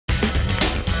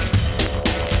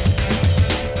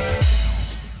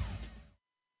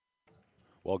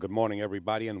Well, good morning,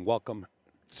 everybody, and welcome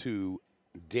to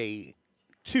day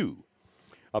 2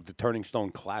 of the Turning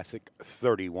Stone Classic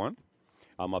 31.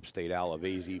 I'm Upstate Al of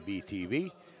AZB TV.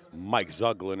 Mike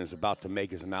Zuglin is about to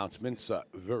make his announcements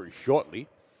very shortly.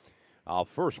 Our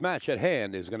first match at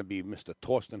hand is going to be Mr.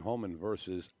 Thorsten Hohmann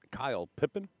versus Kyle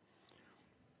Pepin.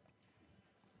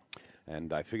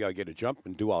 And I figure I'll get a jump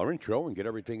and do our intro and get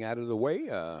everything out of the way.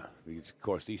 Because, of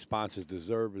course, these sponsors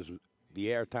deserve the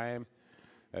airtime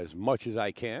as much as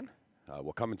I can.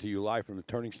 We're coming to you live from the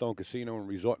Turning Stone Casino and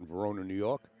Resort in Verona, New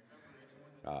York.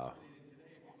 I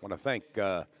want to thank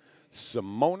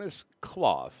Simonis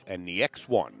Cloth and the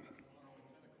X1.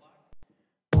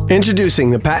 Introducing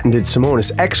the patented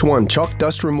Simonis X1 Chalk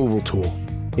Dust Removal Tool.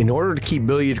 In order to keep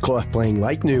billiard cloth playing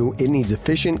like new, it needs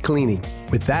efficient cleaning.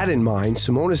 With that in mind,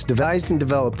 Simonis devised and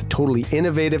developed a totally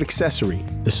innovative accessory,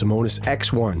 the Simonis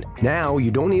X1. Now, you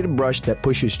don't need a brush that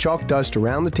pushes chalk dust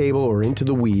around the table or into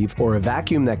the weave, or a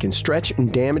vacuum that can stretch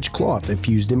and damage cloth if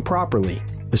used improperly.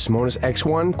 The Simonis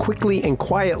X1 quickly and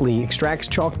quietly extracts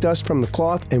chalk dust from the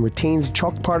cloth and retains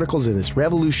chalk particles in this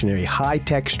revolutionary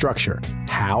high-tech structure.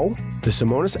 How? The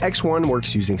Simonis X1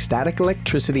 works using static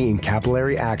electricity and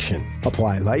capillary action.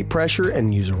 Apply light pressure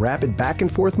and use a rapid back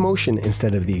and forth motion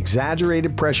instead of the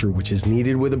exaggerated pressure which is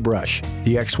needed with a brush.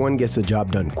 The X1 gets the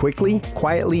job done quickly,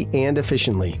 quietly, and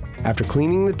efficiently. After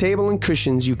cleaning the table and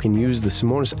cushions, you can use the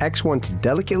Simonis X1 to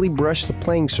delicately brush the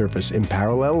playing surface in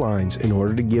parallel lines in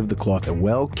order to give the cloth a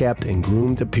well-kept and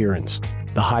groomed appearance.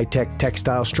 The high-tech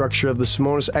textile structure of the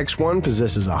Simonis X1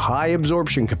 possesses a high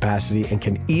absorption capacity and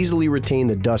can easily retain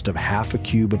the dust of half a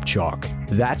cube of chalk.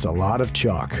 That's a lot of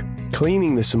chalk.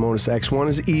 Cleaning the Simonis X1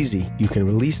 is easy. You can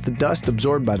release the dust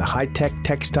absorbed by the high-tech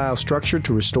textile structure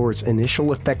to restore its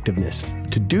initial effectiveness.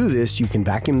 To do this, you can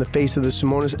vacuum the face of the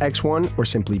Simonis X1 or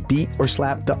simply beat or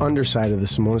slap the underside of the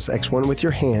Simonis X1 with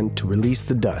your hand to release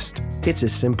the dust. It's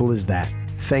as simple as that.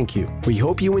 Thank you. We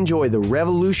hope you enjoy the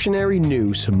revolutionary new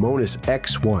Simonis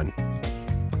X1.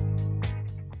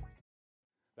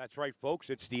 That's right,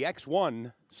 folks. It's the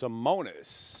X1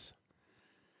 Simonis.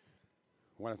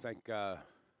 I want to thank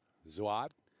Zuad.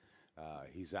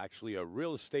 He's actually a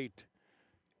real estate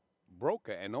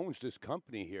broker and owns this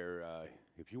company here.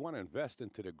 If you want to invest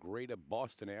into the greater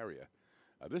Boston area,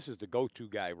 this is the go-to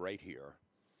guy right here.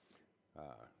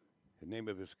 The name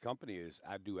of his company is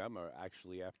Adu Emma,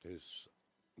 actually after his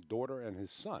daughter and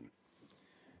his son.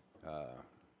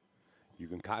 You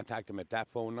can contact him at that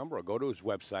phone number or go to his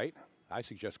website. I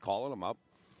suggest calling him up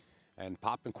and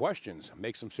popping questions.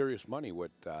 Make some serious money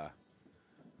with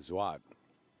Zuad.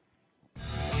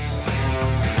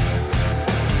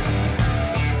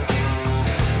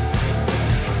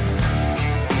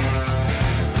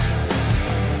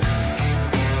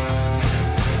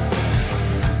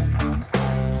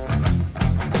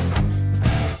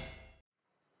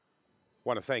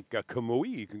 Want to thank Kamui.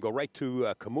 You can go right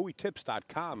to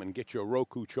KamuiTips.com and get your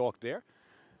Roku chalk there.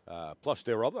 Plus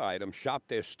their other items. Shop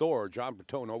their store. John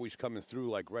Bertone always coming through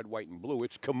like red, white, and blue.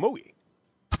 It's Kamui.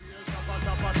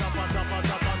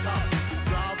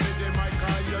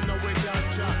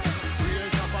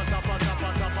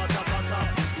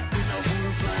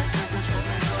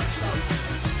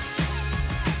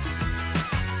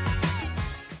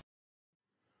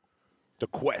 The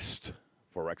quest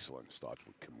for excellence starts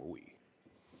with Kamui.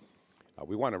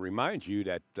 We want to remind you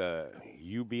that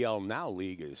UBL Now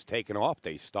League is taking off.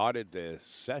 They started the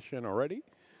session already.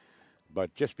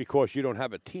 But just because you don't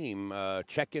have a team,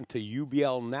 check into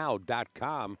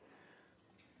ublnow.com.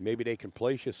 Maybe they can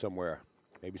place you somewhere.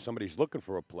 Maybe somebody's looking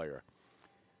for a player.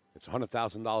 It's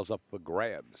 $100,000 up for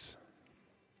grabs.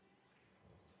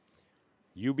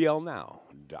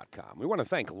 ublnow.com. We want to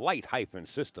thank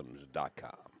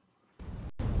light-systems.com.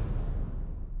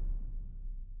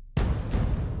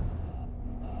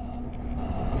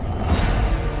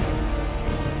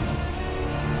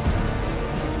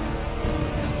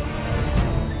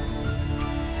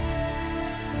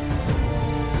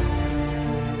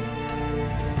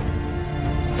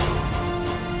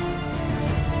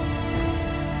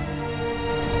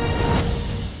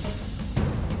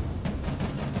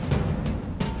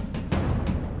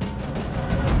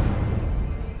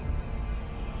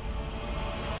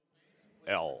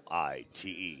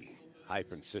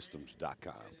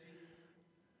 LITE-systems.com.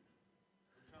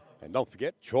 And don't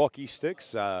forget, Chalky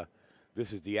Sticks.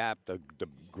 This is the app, the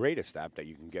greatest app that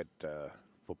you can get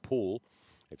for pool.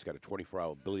 It's got a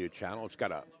 24-hour billiard channel. It's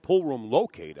got a pool room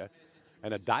locator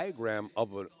and a diagram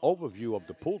of an overview of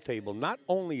the pool table. Not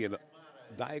only a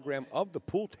diagram of the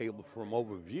pool table from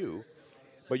overview,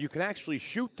 but you can actually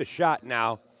shoot the shot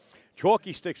now.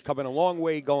 Chalky Sticks coming a long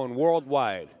way, going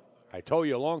worldwide. I told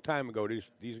you a long time ago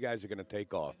these guys are going to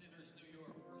take off.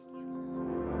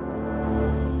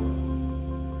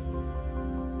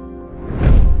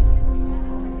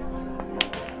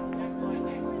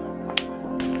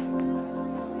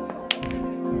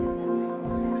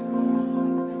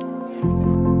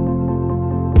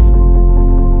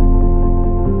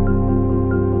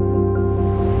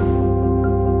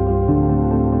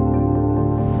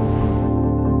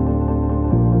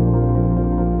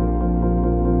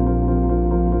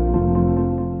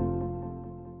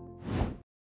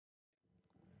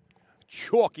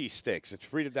 Chalky Sticks. It's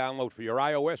free to download for your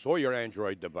iOS or your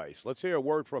Android device. Let's hear a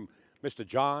word from Mr.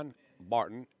 John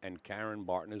Barton and Karen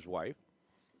Barton, his wife.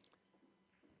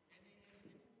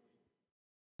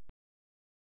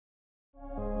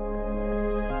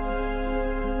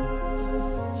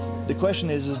 The question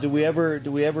is do we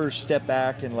ever step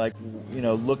back and, like, you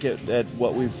know, look at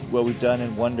what we've done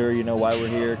and wonder, you know, why we're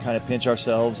here, kind of pinch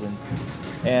ourselves,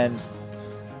 and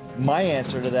my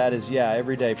answer to that is yeah,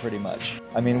 every day pretty much.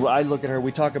 I mean, I look at her,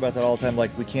 we talk about that all the time,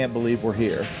 like, we can't believe we're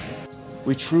here.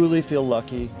 We truly feel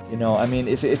lucky, you know. I mean,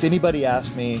 if anybody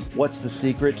asked me what's the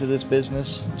secret to this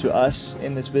business, to us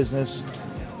in this business,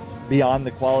 beyond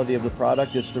the quality of the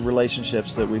product, it's the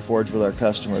relationships that we forge with our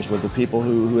customers, with the people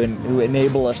who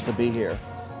enable us to be here.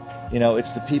 You know,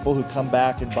 it's the people who come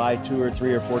back and buy 2 or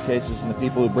 3 or 4 cases, and the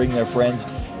people who bring their friends.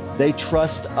 They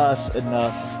trust us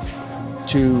enough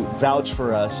to vouch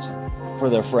for us for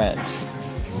their friends,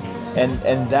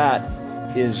 and that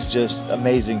is just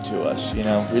amazing to us. You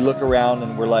know, we look around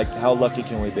and we're like, how lucky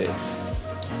can we be?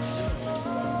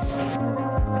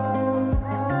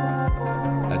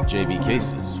 At JB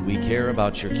Cases, we care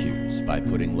about your cues by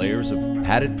putting layers of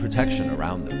padded protection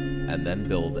around them and then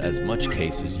build as much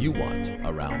case as you want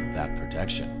around that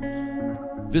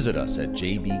protection. Visit us at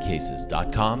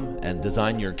jbcases.com and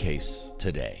design your case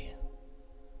today.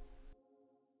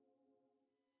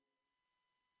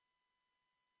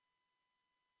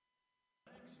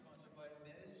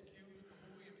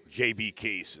 JB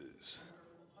Cases.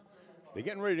 They're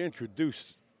getting ready to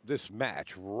introduce this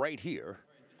match right here.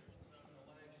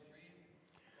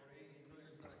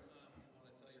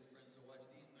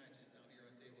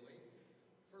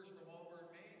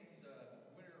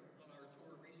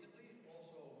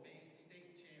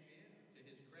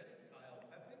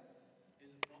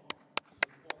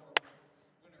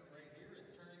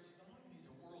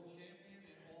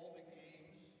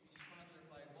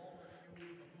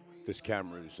 This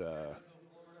camera is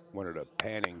one of the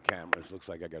panning cameras. Looks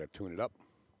like I got to tune it up.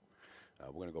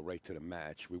 We're going to go right to the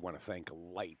match. We want to thank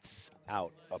Lights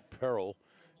Out Apparel,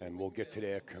 and we'll get to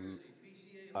their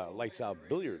Lights Out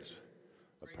Billiards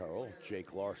Apparel,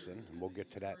 Jake Larson, and we'll get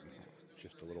to that in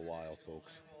just a little while,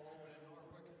 folks.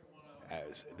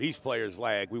 As these players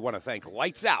lag, we want to thank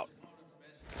Lights Out.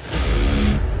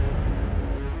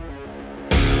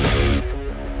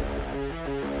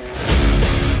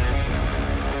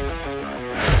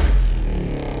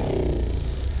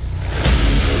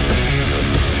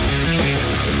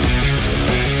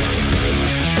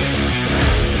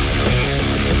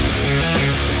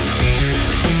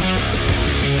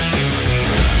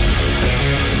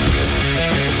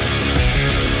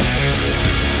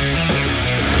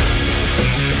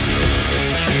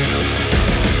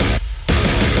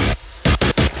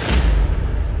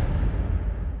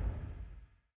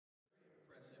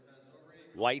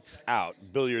 Lights Out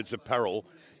Billiards Apparel.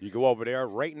 You go over there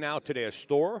right now to their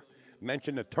store,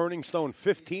 mention the Turning Stone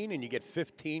 15, and you get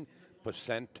 15%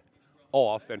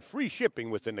 off and free shipping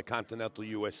within the continental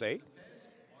USA.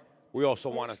 We also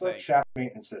want to thank Shaft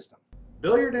Maintenance System.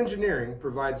 Billiard Engineering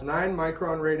provides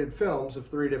 9-micron rated films of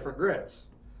 3 different grits.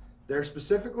 They're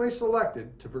specifically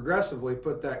selected to progressively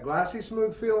put that glassy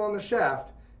smooth feel on the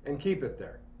shaft and keep it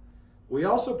there. We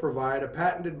also provide a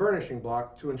patented burnishing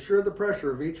block to ensure the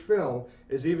pressure of each film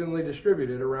is evenly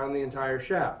distributed around the entire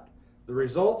shaft. The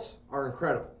results are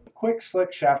incredible. Quick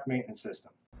Slick Shaft Maintenance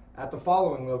System at the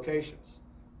following locations: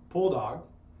 Bulldog,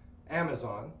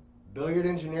 Amazon,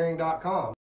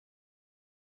 billiardengineering.com.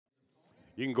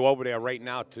 You can go over there right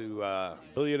now to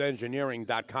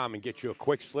billiardengineering.com and get you a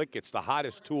Quick Slick. It's the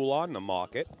hottest tool on the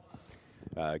market.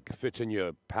 It fits in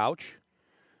your pouch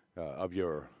of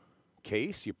your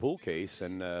case, your pool case,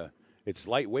 and it's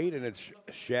lightweight and it's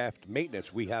shaft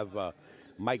maintenance. We have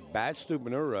Mike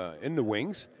Badstubner in the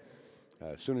wings.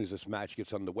 As soon as this match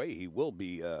gets underway, he will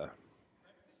be on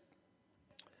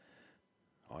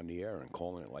the air and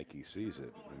calling it like he sees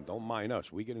it. And don't mind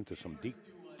us. We get into some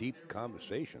deep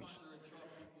conversations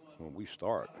when we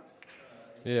start.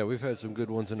 Yeah, we've had some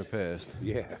good ones in the past.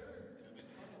 Yeah.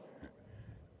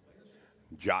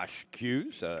 Josh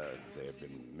Hughes. They have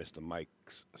been Mr.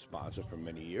 Mike's sponsor for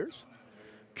many years.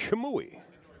 Kamui.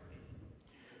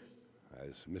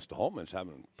 As Mr. Hohmann's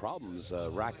having problems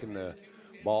racking the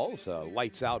balls.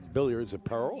 Lights Out Billiards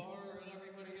Apparel.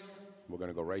 We're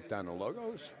going to go right down the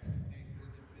logos.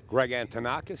 Greg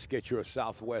Antonakis, get your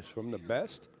Southwest from the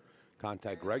best.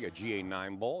 Contact Greg at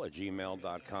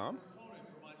ga9ball@gmail.com.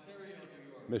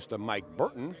 Mr. Mike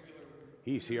Burton,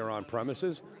 he's here on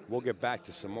premises. We'll get back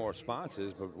to some more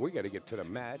sponsors, but we got to get to the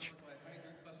match.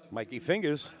 Mikey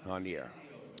Fingers on the air.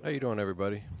 How you doing,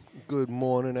 everybody? Good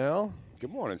morning, Al.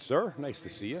 Good morning, sir. Nice to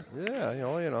see you. Yeah,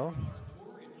 you know.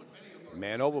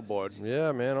 Man overboard.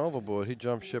 Yeah, man overboard. He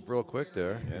jumped ship real quick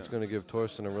there. Yeah. He's going to give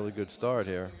Thorsten a really good start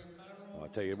here. I'll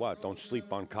tell you what, don't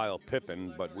sleep on Kyle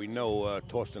Pepin, but we know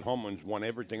Thorsten Hohmann's won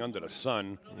everything under the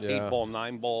sun. Yeah. 8-ball,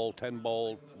 9-ball,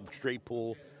 10-ball, straight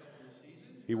pool.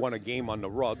 He won a game on the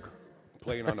rug,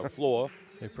 playing on the floor.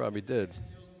 He probably did.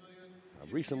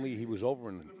 Recently, he was over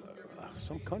in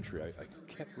some country. I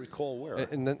can't recall where.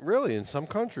 And then really, in some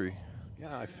country.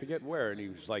 Yeah, I forget where. And he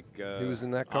was like... he was in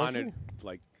that country? Honored,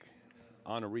 like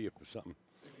honoree for something.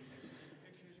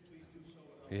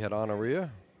 He had honorrhea?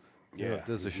 Yeah.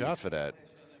 There's a shot for that.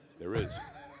 There is.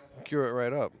 Cure it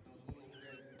right up.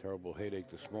 Terrible headache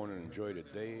this morning. Enjoyed a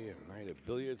day and night of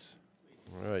billiards.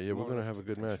 All right, yeah, we're going to have a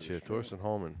good match here. Thorsten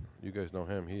Hohmann, you guys know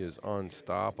him. He is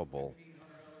unstoppable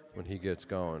when he gets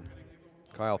going.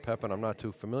 Kyle Pepin, I'm not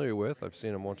too familiar with. I've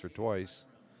seen him once or twice.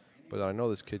 But I know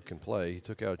this kid can play. He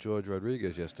took out George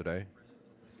Rodriguez yesterday.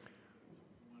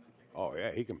 Oh,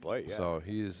 yeah, he can play, yeah. So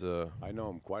he's... I know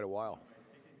him quite a while.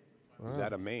 He's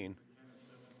out of Maine.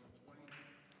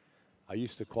 I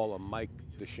used to call him Mike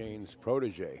DeShane's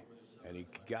protege. And he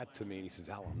got to me and he says,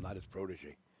 Al, I'm not his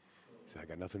protege. He said, I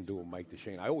got nothing to do with Mike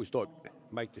DeShane. I always thought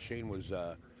Mike DeShane was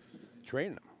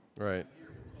training him. Right.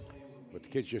 But the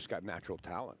kid's just got natural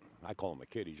talent. I call him a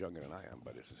kid. He's younger than I am,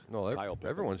 but it's No, Kyle Pepin.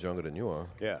 everyone's younger than you are.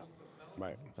 Yeah,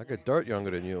 right. I got dirt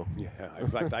younger than you. Yeah, in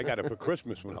fact, I got it for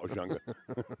Christmas when I was younger.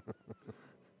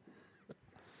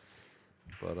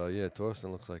 But, yeah,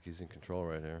 Thorsten looks like he's in control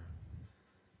right here.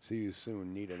 See you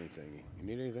soon. Need anything? You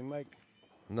need anything, Mike?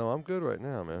 No, I'm good right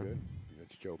now, man. Good.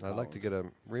 That's Joe I'd like to get a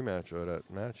rematch of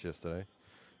that match yesterday.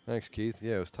 Thanks, Keith.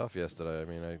 Yeah, it was tough yesterday. I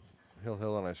mean, I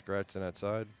hill and I scratched on that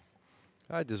side.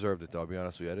 I deserved it, though, I'll be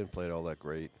honest with you. I didn't play it all that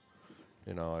great.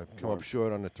 You know, I come up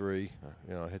short on the 3.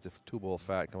 You know, hit the 2-ball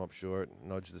fat, come up short,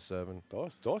 nudge the 7.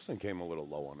 Thorsten came a little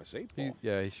low on his 8-ball.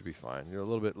 Yeah, he should be fine. You know, a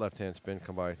little bit left-hand spin,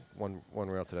 come by one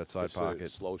rail to that side Just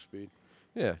pocket. slow speed.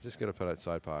 Yeah, just get up to that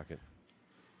side pocket.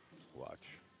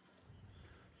 Watch.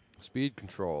 Speed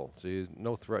control. See,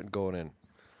 no threat going in.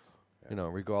 Yeah. You know,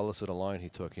 regardless of the line he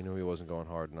took, he knew he wasn't going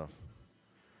hard enough.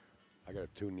 I got to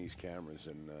tune these cameras,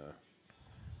 and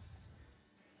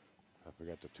I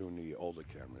forgot to tune the older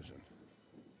cameras in.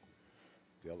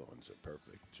 The other ones are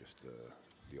perfect, just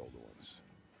the older ones.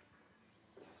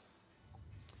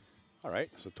 All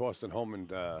right, so Thorsten Hohmann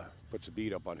puts a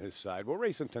beat up on his side. We're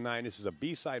racing to 9. This is a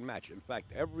B-side match. In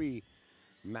fact, every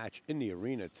match in the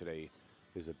arena today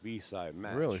is a B-side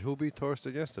match. Really? Who beat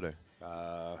Thorsten yesterday?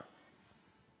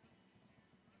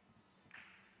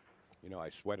 You know, I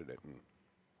sweated it, and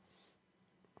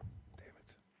damn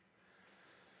it.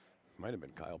 Might have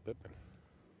been Kyle Pepin.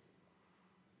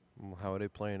 How are they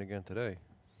playing again today?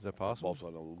 Is that possible? Both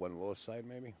on the one lower side,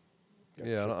 maybe?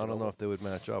 Yeah, I don't know if they would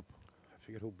match up. I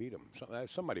forget who beat him.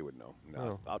 Somebody would know. No,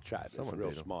 Oh, I'll chat. It's someone real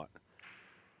beat him. smart.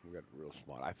 We got real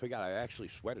smart. I forgot. I actually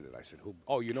sweated it. I said, "Who?"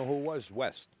 Oh, you know who it was?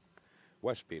 West.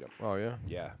 West beat him. Oh, yeah?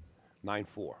 Yeah,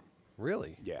 9-4.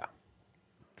 Really? Yeah.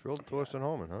 Drilled Thorsten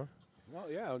Hohmann, huh?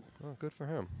 Well, yeah. Oh, good for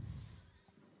him.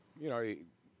 You know,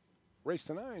 race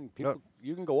to 9. People,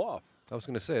 you can go off. I was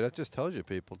going to say, that just tells you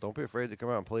people, don't be afraid to come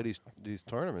out and play these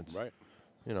tournaments. Right.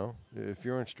 You know, if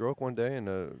you're in stroke one day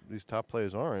and these top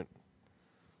players aren't,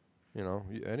 you know,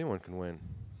 anyone can win.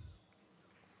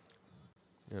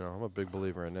 You know, I'm a big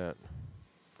believer in that.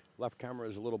 Left camera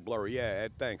is a little blurry. Yeah,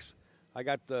 Ed, thanks. I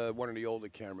got one of the older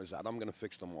cameras out. I'm going to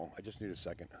fix them all. I just need a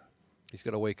second. He's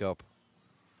got to wake up.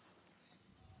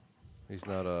 He's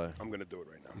not. I'm going to do it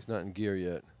right now. He's not in gear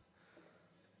yet.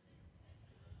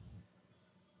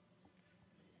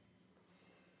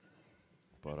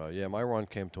 But yeah, my run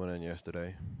came to an end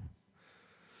yesterday.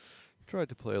 Tried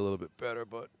to play a little bit better,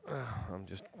 but I'm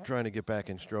just trying to get back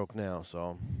in stroke now.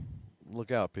 So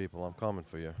look out, people. I'm coming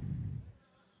for you.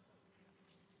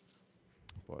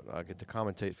 But I get to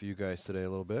commentate for you guys today a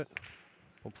little bit.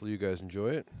 Hopefully you guys enjoy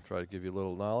it. Try to give you a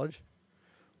little knowledge,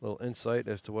 a little insight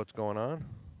as to what's going on.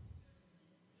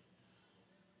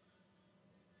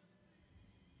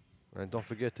 And don't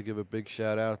forget to give a big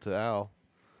shout out to Al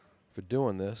for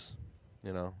doing this.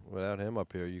 You know, without him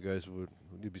up here, you guys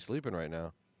you'd be sleeping right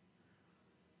now.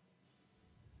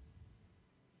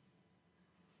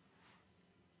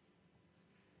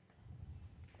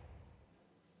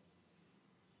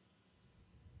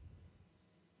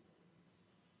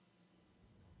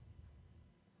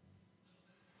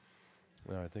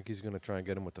 No, I think he's going to try and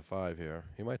get him with the 5 here.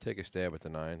 He might take a stab at the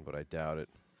 9, but I doubt it.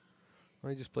 Well,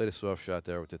 he just played a soft shot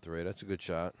there with the 3. That's a good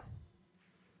shot.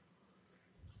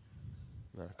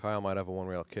 Now, Kyle might have a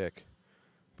one-rail kick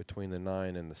between the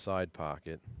 9 and the side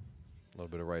pocket. A little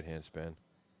bit of right-hand spin.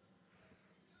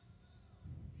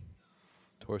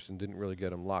 Thorsten didn't really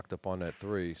get him locked up on that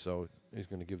 3, so he's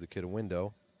going to give the kid a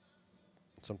window.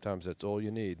 Sometimes that's all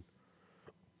you need.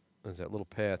 There's that little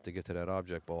path to get to that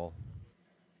object ball.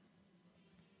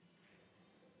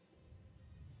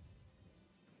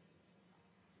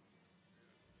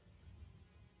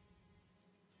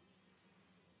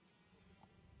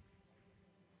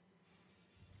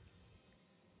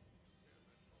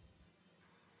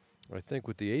 I think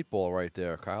with the 8 ball right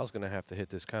there, Kyle's going to have to hit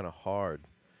this kind of hard.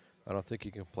 I don't think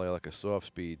he can play like a soft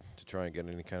speed to try and get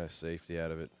any kind of safety out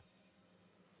of it.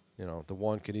 You know, the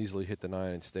 1 can easily hit the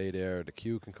 9 and stay there. The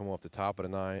Q can come off the top of the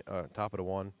 9, top of the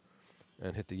 1,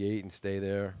 and hit the 8 and stay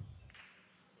there.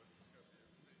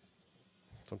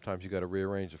 Sometimes you got to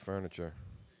rearrange the furniture.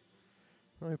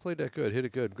 Well, he played that good, hit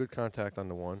it good, good contact on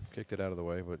the 1, kicked it out of the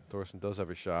way. But Thorsten does have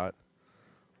a shot,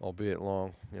 albeit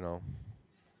long. You know.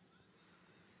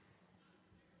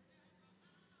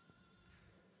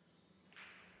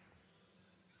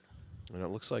 And it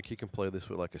looks like he can play this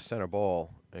with like a center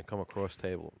ball and come across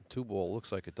table. 2 ball looks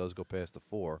like it does go past the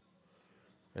 4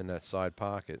 in that side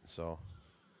pocket. So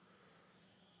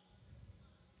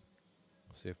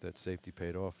see if that safety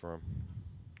paid off for him.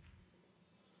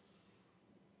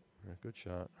 Yeah, good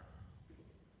shot.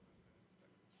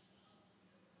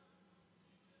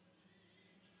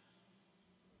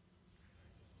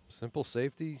 Simple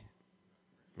safety,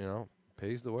 you know,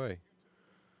 pays the way.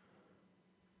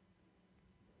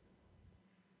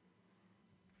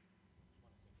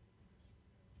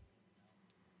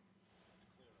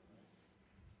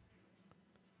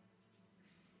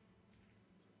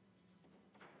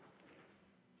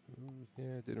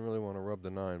 Yeah, didn't really want to rub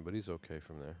the 9, but he's okay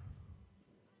from there.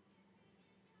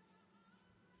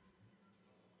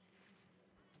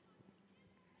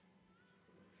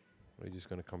 He's just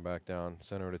going to come back down,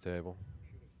 center of the table.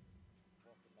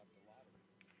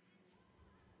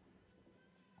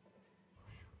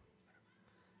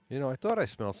 You know, I thought I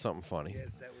smelled something funny.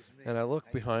 Yes, that was me. And I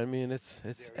look behind me, and it's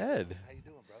Ed. How you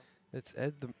doing, bro? It's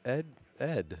Ed.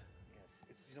 Yes.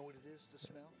 It's, you know what it is, the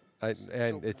smell?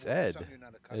 And it's Ed.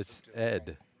 It's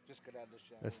Ed. Just got out of the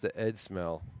shower. That's the Ed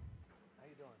smell. How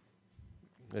you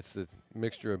doing? It's the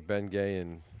mixture of Bengay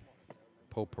and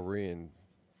potpourri and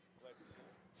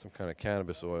some kind of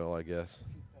cannabis oil, I guess.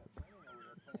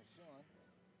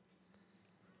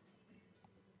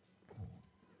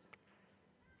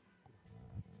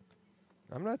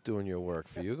 I'm not doing your work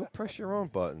for you. Go press your own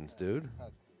buttons, dude.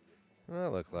 I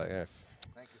look like Thank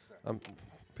you, sir.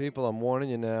 People, I'm warning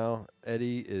you now.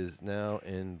 Eddie is now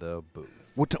in the booth.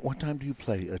 What time do you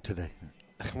play today?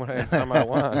 Whatever time I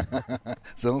want.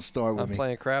 So don't start with I'm me.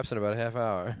 playing craps in about a half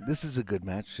hour. This is a good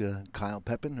match. Kyle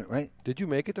Pepin, right? Did you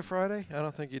make it to Friday? I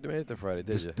don't think you made it to Friday,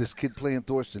 did you? This kid playing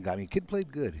Thorsten got me. Kid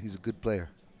played good. He's a good player.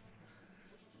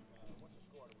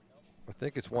 I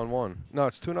think it's 1-1. No,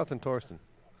 it's 2-0 Thorsten.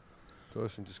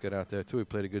 Thorsten just got out there, too. He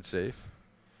played a good save.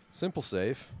 Simple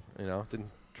save. You know,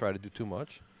 didn't try to do too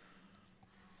much.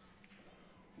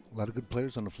 A lot of good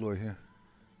players on the floor here.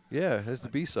 Yeah, there's the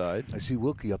B-side. I see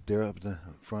Wilkie up there, up the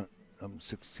front.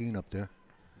 16 up there.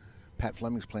 Pat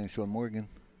Fleming's playing Sean Morgan.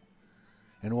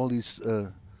 And all these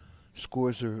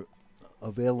scores are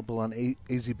available on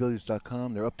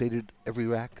azbilliards.com. They're updated every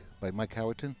rack by Mike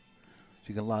Howerton. So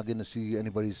you can log in to see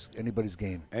anybody's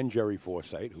game. And Jerry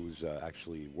Forsythe, who's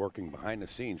actually working behind the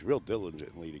scenes real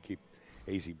diligently to keep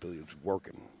AZ Billiards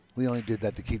working. We only did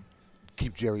that to keep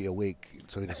Jerry awake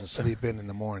so he doesn't sleep in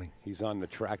the morning. He's on the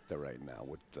tractor right now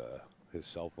with his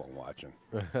cell phone watching.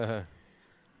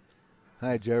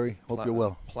 Hi, Jerry. Hope you're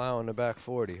well. Plowing the back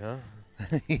 40, huh?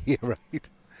 Yeah, right.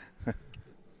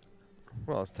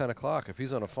 Well, it's 10 o'clock. If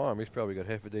he's on a farm, he's probably got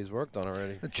half a day's work done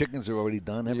already. The chickens are already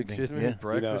done, everything. You kidding me? Yeah.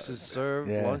 Breakfast is served,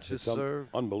 Yeah. lunch is served.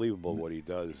 Unbelievable what he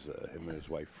does. Him and his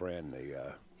wife Fran.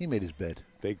 He made his bed.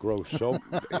 They grow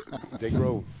they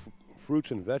grow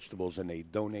fruits and vegetables, and they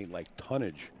donate like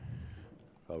tonnage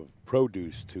of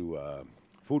produce to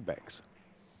food banks,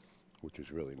 which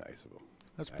is really nice of them.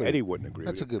 That's pretty. Eddie wouldn't agree.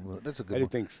 That's a with it. good one. That's a good Eddie one.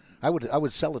 thinks I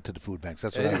would sell it to the food banks.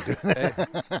 That's what I would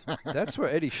do. That's where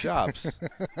Eddie shops.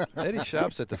 Eddie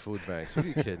shops at the food banks. Who are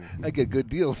you kidding? I get good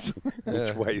deals.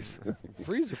 which ways.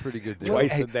 Free's a pretty good deal.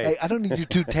 Twice hey, a day. hey, I don't need you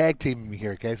two tag teaming me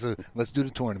here, okay? So let's do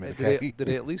the tournament, okay? Did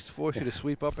they at least force you to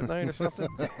sweep up at night or something?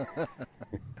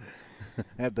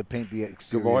 I have to paint the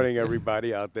exterior. Good morning,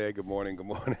 everybody out there. Good morning. Good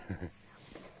morning.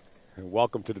 And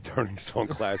welcome to the Turning Stone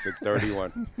Classic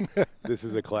 31. This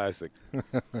is a classic.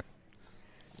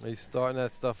 He's starting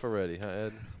that stuff already, huh,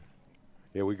 Ed?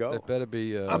 Here we go. It better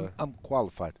be I'm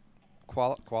qualified.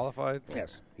 qualified.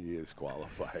 Yes. He is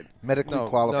qualified. Medically No,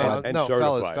 qualified. And no,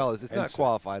 certified. fellas. It's And not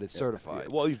qualified. It's certified.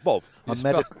 Well, he's both. You I'm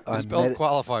spelled, medi- you I'm spelled medi-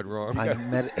 qualified wrong.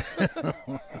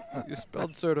 You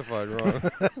spelled certified wrong.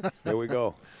 Here we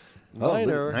go.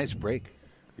 Niner. Nice break.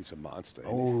 He's a monster.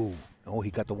 Oh, he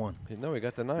got the one. No, he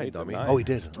got the 9, He got the dummy. 9. Oh, he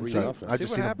did. I'm 3-0. sorry. See I what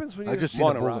just seen happens when I you- just Come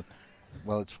seen on, the Rock.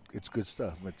 Well, it's good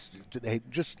stuff. Hey,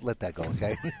 just let that go,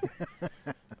 okay?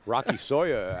 Rocky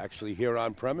Sawyer, actually, here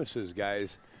on premises,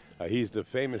 guys. He's the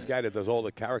famous guy that does all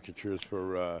the caricatures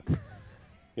for,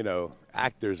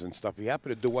 actors and stuff. He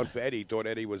happened to do one for Eddie. He thought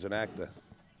Eddie was an actor.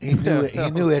 He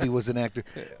knew Eddie was an actor,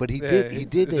 but he did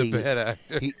he's a bad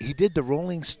actor. he did the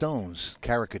Rolling Stones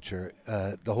caricature,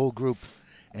 the whole group,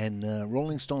 and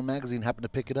Rolling Stone magazine happened to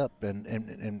pick it up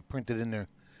and print it in their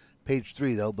page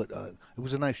 3 though. But it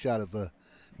was a nice shot of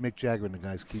Mick Jagger and the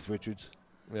guys, Keith Richards.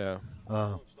 Yeah.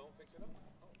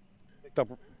 Picked up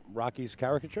Rocky's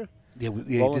caricature? Yeah,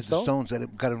 he Rolling did Stone? the Stones, and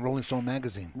it got a Rolling Stone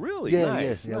magazine. Really? Yeah,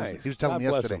 Nice, yeah. nice. He was telling God me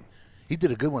bless yesterday. him. He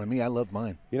did a good one to me. I loved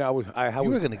mine. You know, I You were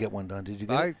was going to get one done. Did you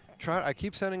get it? I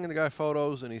keep sending the guy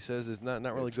photos, and he says it's not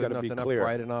really It's good gotta enough. be They're not clear.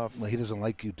 bright enough. Well, he doesn't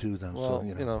like you too, then. Well,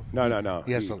 so, No.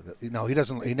 He has he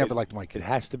doesn't. He never liked Mike. It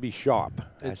has to be sharp.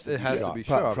 It has to be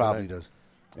Pro- sharp. probably and does.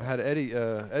 I had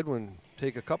Edwin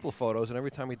take a couple of photos, and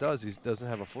every time he doesn't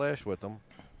have a flash with him,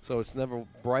 so it's never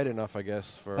bright enough, I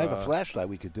guess. For I have a flashlight.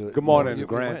 We could do it. Good morning, you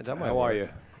Grant. might- that might How are work.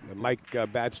 you? Mike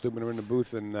Badstuber in the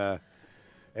booth, and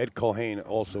Ed Culhane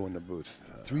also in the booth.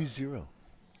 3-0.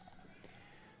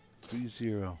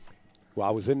 3-0. Well,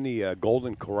 I was in the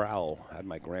Golden Corral. I had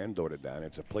my granddaughter down.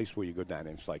 It's a place where you go down,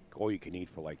 and it's like all you can eat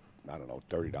for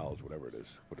 $30, whatever it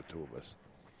is, for the two of us.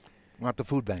 Not the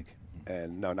food bank.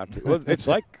 And no, not the, well, it's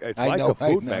like a food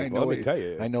bank. I know Let me tell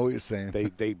you, I know what you're saying.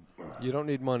 they You don't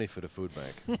need money for the food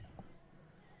bank.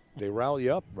 they rally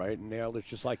you up, right? And it's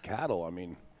just like cattle. I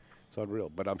mean, it's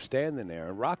unreal. But I'm standing there,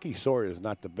 and Rocky Sawyer is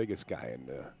not the biggest guy in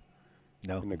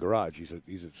the garage.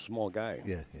 He's a small guy.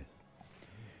 Yeah.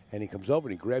 And he comes over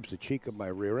and he grabs the cheek of my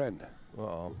rear end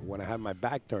Uh-oh. when I had my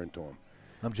back turned to him.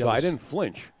 I'm So jealous. I didn't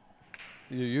flinch.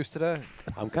 You used to that?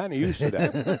 I'm kind of used to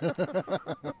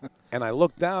that. And I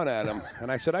looked down at him, and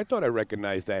I said, I thought I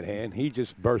recognized that hand. He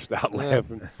just burst out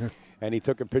laughing. And he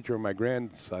took a picture of my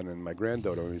grandson and my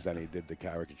granddaughter, and then he did the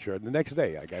caricature. The next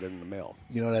day, I got it in the mail.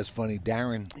 You know, that's funny.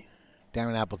 Darren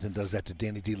Appleton does that to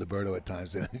Danny DiLiberto at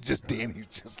times, and Danny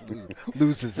just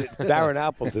loses it. Darren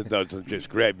Appleton doesn't just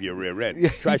grab your rear end. He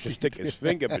tries to stick his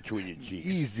finger between your cheeks.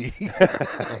 Easy.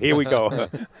 Here we go.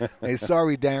 Hey,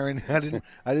 sorry, Darren.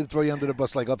 I didn't throw you under the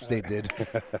bus like Upstate did.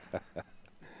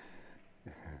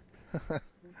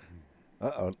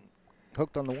 Uh-oh.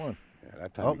 Hooked on the one. Yeah,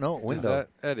 that time Oh, no, Is window.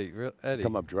 that Eddie?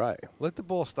 come up dry. Let the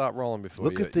ball stop rolling before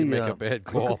Look you, at the you make a bad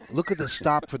call. Look at the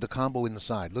stop for the combo in the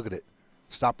side. Look at it.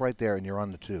 Stop right there, and you're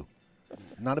on the 2.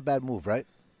 Not a bad move, right?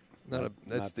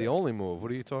 That's the only move.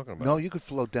 What are you talking about? No, you could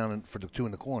float down for the 2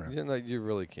 in the corner. You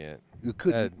really can't. You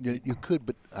could. Ed. You could,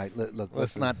 but look. Let's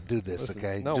Listen, not do this, Listen,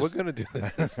 okay? No, Just- we're going to do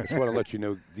this. I just want to let you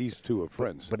know these two are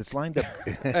friends. But it's lined up.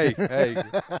 hey.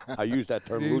 I use that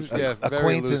term You- loosely. yeah, very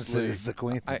Acquaintances.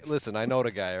 loosely. Listen, I know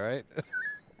the guy, right?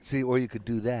 See, or you could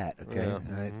do that, okay? Yeah. All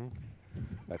right.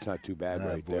 That's not too bad Oh,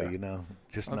 right boy, there.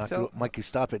 just I'm knock. tell- Mikey,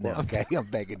 stop it now, okay? I'm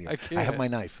begging you. I can't. I have my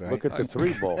knife, all right? Look at the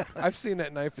 3-ball. I've seen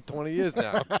that knife for 20 years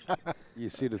now. You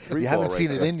see the 3-ball you haven't right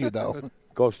seen it there. in you, though.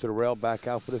 Goes to the rail, back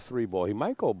out for the 3-ball. He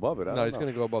might go above it. I No, don't he's know.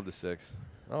 going to go above the 6.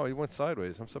 Oh, he went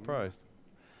sideways. I'm surprised.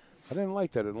 I didn't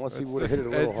like that unless he would have hit it a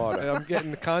little harder. I'm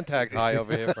getting the contact high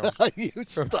over here from. You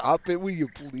stop it, will you,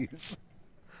 please?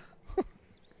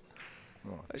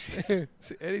 See,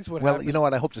 Eddie's what Well, happens. you know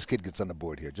what? I hope this kid gets on the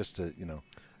board here, just to,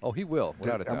 Oh, he will,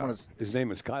 without a I doubt. wanna- His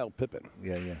name is Kyle Pepin,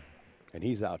 yeah. and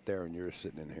he's out there, and you're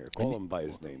sitting in here. Call him by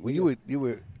his name. Well,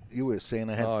 you were saying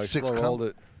I had Oh, he 6 slow rolled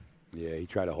it. Yeah, he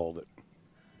tried to hold it.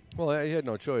 Well, he had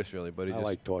no choice, really, but he I just.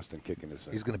 like Thorsten kicking this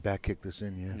in. He's going to back kick this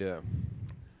in, yeah. Yeah.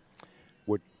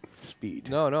 With speed.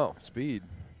 No, speed.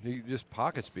 You just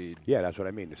pocket speed. Yeah, that's what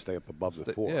I mean, to stay up above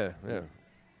the 4. Yeah.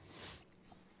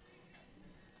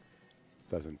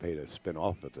 Doesn't pay to spin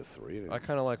off at the 3. I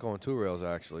kind of like going 2 rails,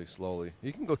 actually, slowly.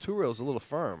 You can go 2 rails a little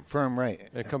firm. Firm, right.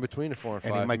 And come between the 4 and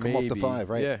 5. And he might come off the 5,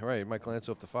 right? Yeah, right. He might glance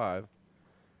off the 5.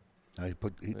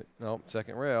 No,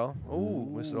 second rail. Ooh,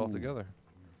 missed it altogether.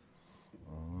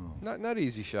 Not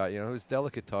easy shot, you know. It was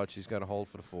delicate touch. He's got to hold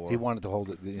for the 4. He wanted to hold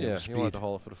it. Yeah, speed. he wanted to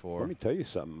hold it for the 4. Let me tell you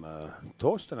something.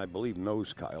 Thorsten, I believe,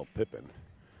 knows Kyle Pepin.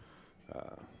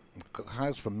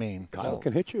 Kyle's from Maine. Kyle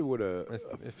can hit you with a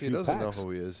If few he doesn't know packs.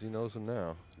 who he is, he knows him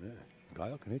now. Yeah,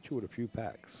 Kyle can hit you with a few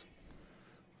packs.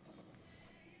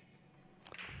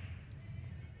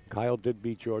 Kyle did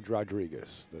beat George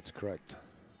Rodriguez. That's correct.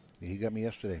 He got me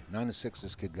yesterday. 9-6.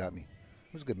 This kid got me.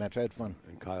 It was a good match. I had fun.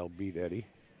 And Kyle beat Eddie.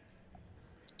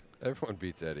 Everyone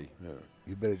beats Eddie. Yeah.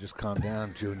 You better just calm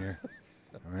down, Junior.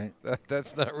 All right.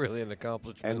 That's not really an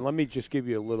accomplishment. And let me just give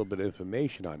you a little bit of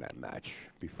information on that match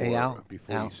before, Hey, Al.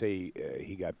 before Al. you say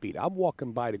he got beat. I'm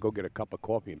walking by to go get a cup of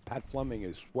coffee, and Pat Fleming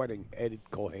is sweating Ed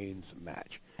Cohen's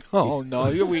match. Oh, no.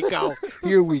 Here we go.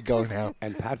 Here we go now.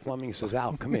 And Pat Fleming says,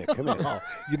 Al, come here, come here.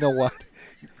 You know what?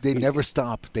 They never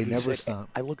stop. They He never said- stop.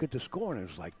 I look at the score, and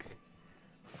it's like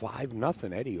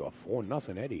 5-0 Eddie or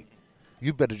 4-0 Eddie.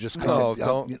 You better just No, go.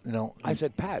 don't. You know, I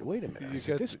said, Pat, wait a minute. I You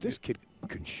said, got- this kid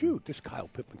can shoot. This Kyle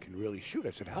Pippen can really shoot. I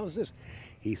said, how's this?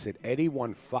 He said, Eddie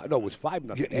won 5. No, it was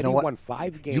 5-0. You Eddie know what? won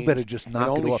 5 games. You better just knock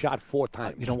and it only off. shot 4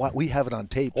 times. You know what? We have it on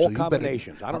tape. All so you better-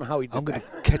 combinations. I don't know how he did I'm going to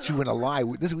that. catch you in a lie.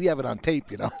 We have it on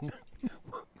tape, you know.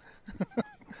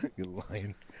 You're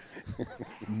lying.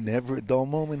 Never a dull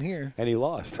moment here. And he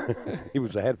lost. He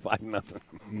was ahead 5-0.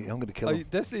 Yeah, I'm going to kill Oh, him.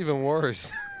 that's even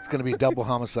worse. It's going to be double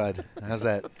homicide. How's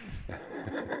that?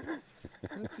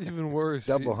 That's even worse.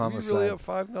 Double You homicide. really up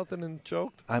 5-0 and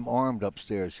choked? I'm armed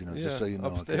upstairs, Yeah, just so you know.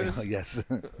 upstairs? Yes.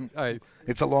 All right,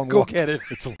 It's a long go walk. get it.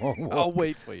 It's a long walk. I'll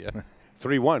wait for you.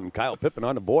 3-1. Kyle Pippen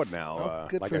on the board now. Oh,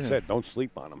 good like for I him. said, don't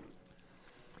sleep on him.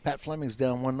 Pat Fleming's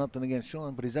down 1-0 against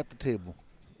Sean, but he's at the table.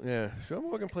 Yeah, Sean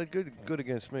Morgan played good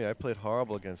against me. I played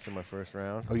horrible against him my first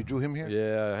round. Oh, you drew him here?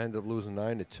 Yeah, I ended up losing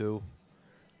 9-2.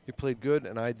 He played good,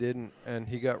 and I didn't, and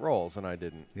he got rolls, and I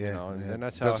didn't. Yeah, you know, yeah. and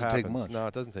that's how it Doesn't take happens. much. No,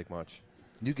 it doesn't take much.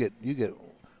 You get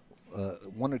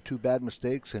 1 or 2 bad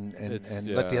mistakes and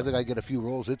let the yeah. other guy get a few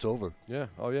rolls. It's over. Yeah.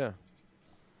 Oh, yeah.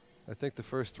 I think the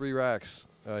first 3 racks,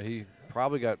 he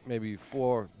probably got maybe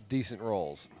 4 decent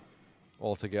rolls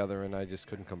altogether, and I just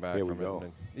couldn't come back Here we from go. it.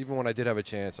 And even when I did have a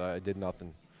chance, I did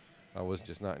nothing. I was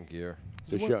just not in gear.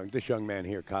 This young man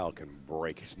here, Kyle, can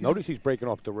break. Notice he's breaking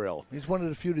off the rail. He's one of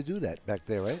the few to do that back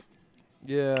there, right?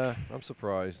 Yeah, I'm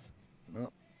surprised. No,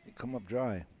 you come up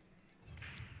dry.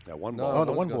 That one No, ball. Oh,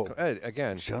 the one's one gonna ball. co- Hey,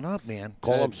 again, Shut up, man.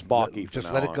 Call him Just Sparky Just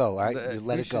from let now it go, all right? on. You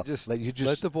let We it go. should just you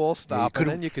let the ball stop, and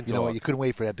then you can You know what? talk. You couldn't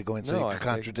wait for that to go in, so you I- could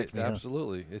contradict me. Huh?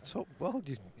 Absolutely. It's so well.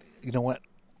 You know what?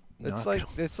 It's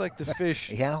No, like the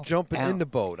fish Al, jumping Al. in the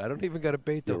boat. I don't even got to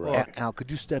bait the You're hook. right. Al, could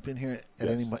you step in here at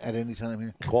any time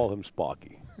here? Call him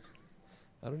Sparky.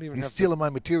 I don't even He's have stealing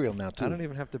my material now to. I too. don't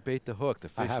even have to bait the hook.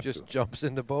 The I fish have just to. jumps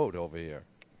in the boat over here.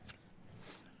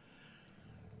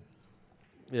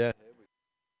 Yeah.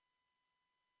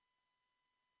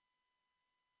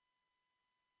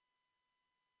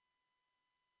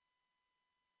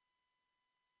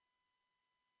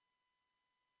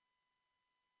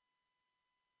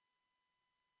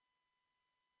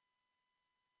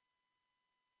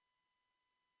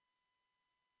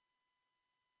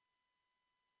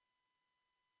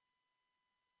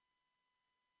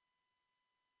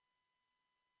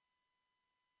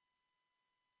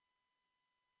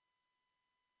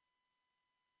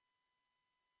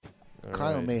 All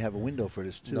Kyle right. may have a window for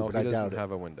this too, No, but he I doubt doesn't it.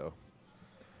 have a window.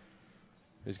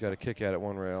 He's got to kick at it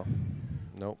one rail.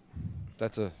 Nope.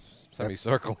 That's a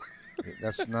semicircle.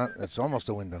 That's not. That's almost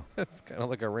a window. It's kind of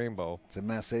like a rainbow. It's a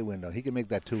Massey window. He can make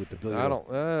that too with the billiard. I don't.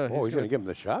 Oh, he's going to give him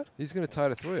the shot? He's going to tie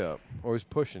the 3 up, or he's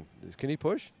pushing. Can he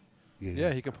push? Yeah.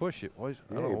 Yeah, he can push it. I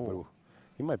don't know.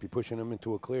 He might be pushing him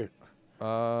into a clear.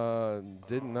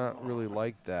 Did not really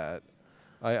like that.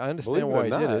 I understand Believe it why or he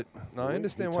did not, it. No, I he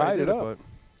understand why he tied did it it, up.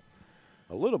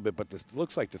 A little bit, but this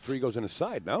looks like the 3 goes in the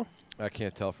side, no? but I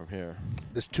can't tell from here.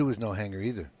 This 2 is no hanger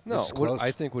either. No, This is close.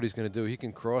 I think what he's going to do, he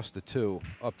can cross the 2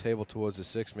 up table towards the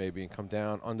 6 maybe and come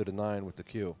down under the 9 with the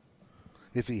cue.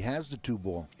 If he has the 2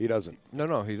 ball, He doesn't.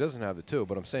 No, he doesn't have the 2,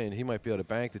 but I'm saying he might be able to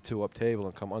bank the 2 up table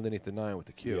and come underneath the 9 with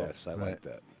the cue. Yes, I like Right.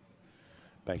 that.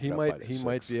 Bank He it up by might the he 6.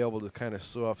 might be able to kind of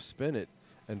soft spin it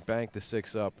and bank the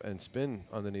 6 up and spin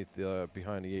underneath the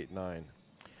behind the 8-9.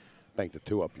 Bank the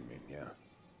 2 up, you mean, yeah.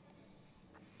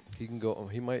 He can go.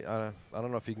 He might. I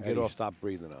don't know if he can Eddie, get off. stop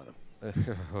breathing on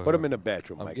him. Put him in the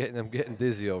bathroom, I'm Mike. getting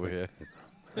dizzy over here.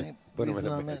 Put him in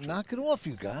the man. Knock it off,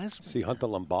 you guys. See Hunter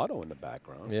Lombardo in the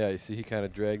background. Yeah, you see, he kind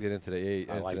of dragged it into the 8,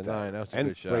 I into like the that. 9. That was a and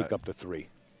good shot. break up the 3.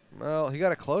 Well, he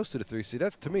got it close to the 3. See,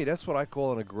 to me, that's what I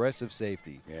call an aggressive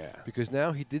safety. Yeah. Because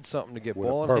now he did something to get With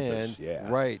a ball in purpose, hand, yeah.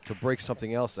 right, to break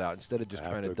something else out instead of just I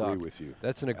have trying to to agree duck. with you.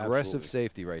 That's an aggressive Absolutely.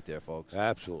 safety right there, folks.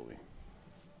 Absolutely.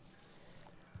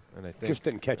 And I think Just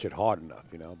didn't catch it hard enough,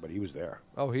 but he was there.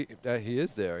 Oh, he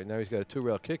is there. And now he's got a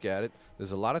 2-rail kick at it.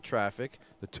 There's a lot of traffic.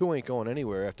 The 2 ain't going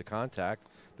anywhere after contact.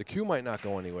 The Q might not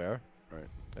go anywhere. Right.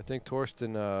 I think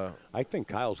Thorsten. I think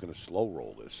Kyle's going to slow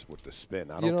roll this with the spin.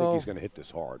 I You don't know- think he's going to hit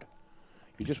this hard.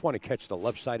 You just want to catch the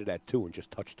left side of that 2 and just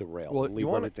touch the rail. Well, and leave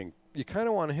everything. You kind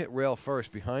of want to hit rail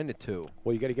first behind the 2.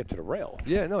 Well, you got to get to the rail.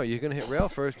 Yeah, no, you're going to hit rail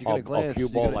first. You're going to glance. Cue You're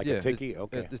ball gonna- like yeah, a ticky?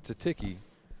 Okay. It's a ticky.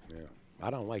 Yeah. I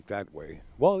don't like that way.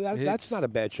 Well, that's It's- not a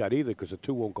bad shot either because the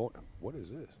 2 won't go. What is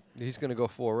this? He's going to go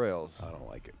 4 rails. I don't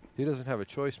like it. He doesn't have a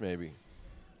choice, maybe.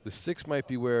 The 6 might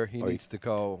be where he needs to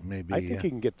go. Maybe. I think he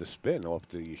can get the spin off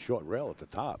the short rail at the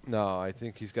top. No, I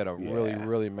think he's got to Yeah.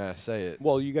 really masse it.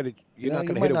 Well, you got to. You're not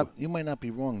going to hit it. You might not be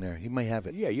wrong there. He may have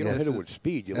it. Yeah, you don't hit it with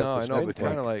speed. You No, let I the know, spin but take.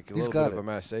 kind of like a He's little got bit of it. a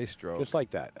masse stroke. Just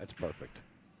like that. That's perfect.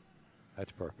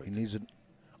 That's perfect. He needs it.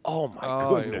 Oh my Oh,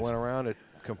 goodness! he went around it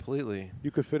completely.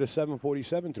 You could fit a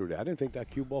 747 through that. I didn't think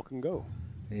that cue ball can go.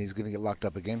 He's going to get locked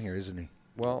up again here, isn't he?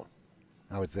 Well,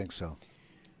 I would think so.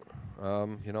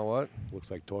 you know what? Looks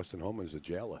like Thorsten Hohmann's a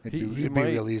jailer. It'd He be might-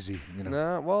 real easy.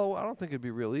 Nah, well, I don't think it'd be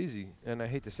real easy, and I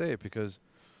hate to say it because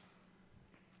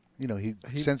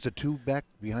He sends the 2 back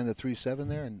behind the 3-7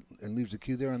 there and leaves the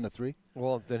cue there on the 3.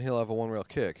 well, then he'll have a 1-rail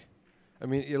kick. I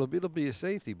mean, it'll be a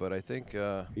safety, but I think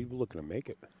He's looking to make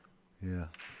it. Yeah.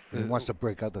 And he wants to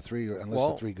break out the 3 unless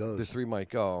well, the 3 goes. the 3 might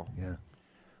go. Yeah.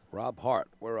 Rob Hart,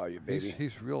 where are you, baby?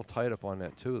 He's real tight up on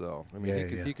that too, though. I mean,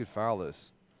 Yeah, he could foul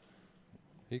this.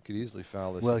 He could easily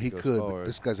foul this. Well, if he goes could. But forward.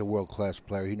 this guy's a world-class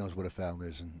player. He knows what a foul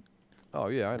is. And Oh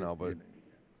yeah, I know, but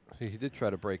he did try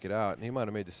to break it out, and he might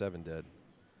have made the 7 dead.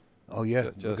 oh yeah,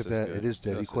 Just look as at that. good. It is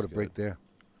dead. He Just caught a as break good. there.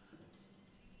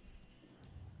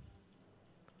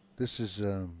 This is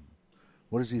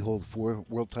what does he hold? 4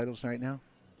 world titles right now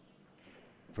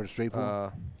for the straight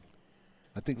ball.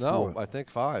 I think No, 4. I think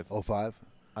 5. Oh, 5.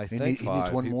 I He think he 5.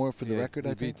 needs one more for the record,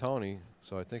 He I think. beat Tony,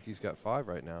 so I think he's got 5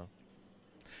 right now.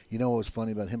 You know what was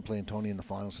funny about him playing Tony in the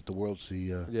finals at the Worlds?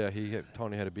 Yeah,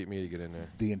 Tony had to beat me to get in there.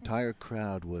 The entire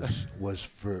crowd was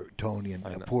for Tony and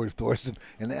I know. poor Thorsten,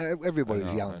 and everybody I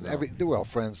was know, yelling. I know. They were all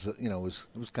friends. It was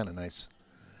kind of nice,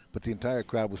 but the entire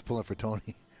crowd was pulling for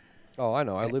Tony. Oh, I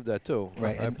know. I lived that too.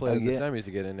 Right, I and- played in the yeah. semis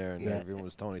to get in there, and Yeah. everyone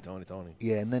was Tony.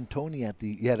 Yeah, and then Tony at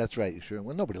the that's right, sure.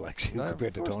 Well, nobody likes you No,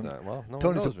 compared to of course Tony. not. Well, no one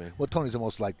Tony's knows me. Tony's the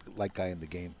most like guy in the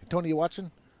game. Tony, you watching?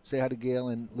 Say hi to Gail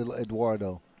and little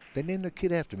Eduardo. They named their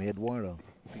kid after me, Eduardo.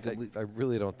 I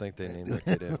really don't think they named that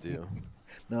kid after you.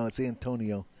 No, it's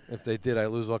Antonio. If they did, I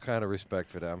lose all kind of respect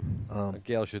for them.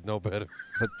 Gail should know better.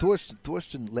 But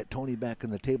Thorsten let Tony back on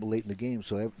the table late in the game,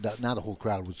 so now the whole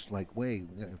crowd was like, "Wait,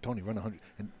 Tony run 100."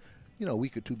 And a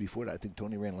week or 2 before that, I think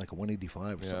Tony ran like a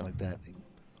 185 or something like that.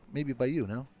 Maybe by you,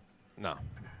 no? No.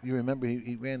 You remember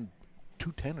he ran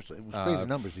 210 or something. It was crazy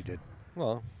numbers he did.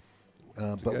 Well,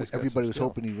 But guy's got everybody some was skill.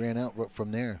 hoping he ran out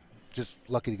from there. Just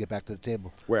lucky to get back to the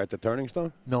table. Where at the Turning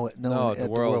Stone? No, at the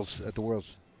Worlds. At the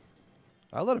Worlds.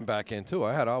 I let him back in too.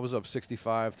 I was up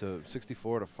 64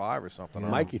 to 5 or something.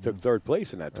 Mikey took 3rd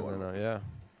place in that And then, tournament.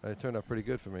 it turned out pretty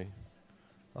good for me.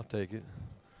 I'll take it.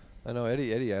 I know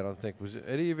Eddie. I don't think was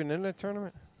Eddie even in that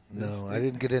tournament. No, I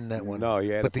didn't get in that one. No, he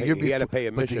had But to the pay- year he had to before- pay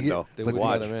but the admission, year- though. They but wouldn't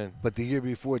watch. let him in. But the year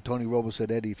before, Tony Robles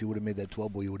said, "Eddie, if you would have made that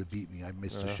 12 ball, you would have beat me." I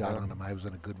missed a shot on him. I was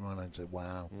on a good run. I said,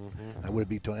 "Wow, I would have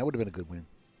beat Tony. That would have been a good win."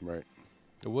 Right.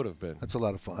 It would have been. That's a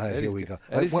lot of fun. Eddie's Here we got-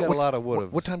 go. Eddie's got a lot of what,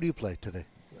 would'ves. what time do you play today?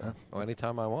 Huh? Oh,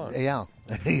 anytime I want. Hey, Al.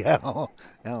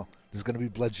 Al. There's going to be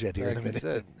bloodshed here in a Like I minute.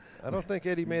 said, I don't think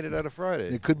Eddie made it out of Friday.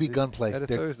 There could be gunplay. Out of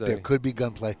There Thursday. could be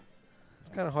gunplay.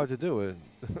 It's kind of hard to do.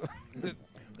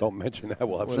 Don't mention that.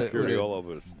 We'll have With it- security with it. all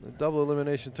over us. A double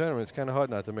elimination tournament. It's kind of hard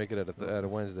not to make it at a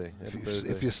Wednesday. At a Thursday.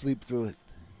 If you sleep through it.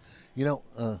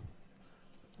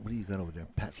 What do you got over there?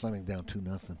 Pat Fleming down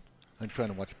 2-0. I'm trying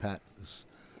to watch Pat.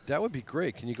 That would be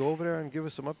great. Can you go over there and give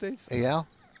us some updates? Hey, Al?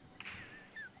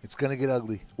 It's going to get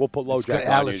ugly. We'll put low It's gonna- jack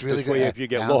Al, on you. it's really This way, gonna- if you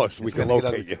get Al, lost, we it's can gonna get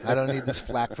locate ugly. you. I don't need this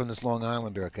flack from this Long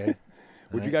Islander, okay?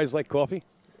 Would you guys like coffee?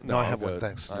 No, I I'm have one, good.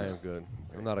 thanks. I am good.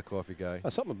 I'm not a coffee guy.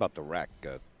 Something about the rack.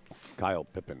 Kyle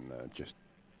Pepin just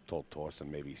told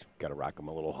Thorsten maybe he's got to rack him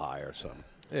a little higher or something.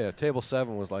 Yeah, table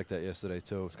 7 was like that yesterday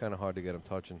too. It's kind of hard to get him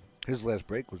touching. His last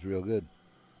break was real good.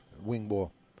 Wing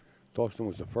ball. Thorsten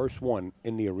was the first one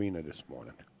in the arena this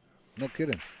morning. No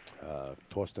kidding.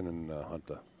 Thorsten and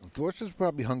Hunter. Thorsten's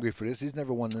probably hungry for this. He's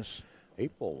never won this.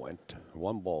 8 ball went.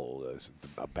 1 ball.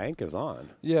 A bank is on.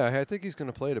 Yeah, I think he's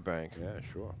going to play the bank. Yeah,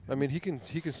 sure. I mean, he can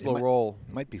slow roll.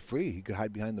 Might be free. He could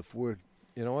hide behind the 4.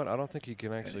 You know what? I don't think he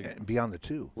can actually. And beyond the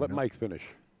 2. Let Mike finish.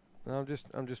 No,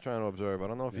 I'm just trying to observe. I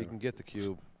don't know if he can get the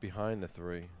cube behind the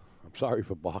 3. I'm sorry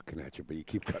for barking at you, but you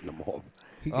keep cutting them off.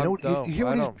 You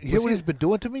hear what he's been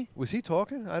doing to me? Was he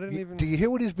talking? I didn't even. Do you hear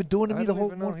what he's been doing to me the whole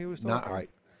morning? No, he was talking. All right.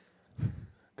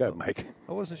 Go ahead, Mike.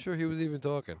 I wasn't sure he was even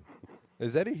talking.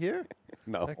 Is Eddie here?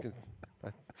 No.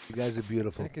 You guys are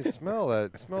beautiful. I can smell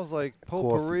that. It smells like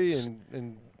potpourri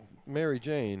and Mary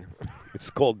Jane. It's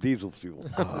called diesel fuel.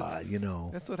 You know.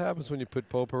 That's what happens when you put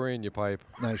potpourri in your pipe.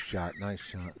 Nice shot. Nice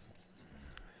shot.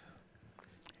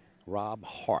 Rob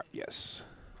Hart, yes.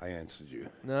 I answered you.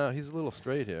 No, he's a little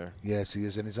straight here. Yes, he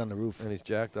is, and he's on the roof. And he's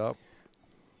jacked up.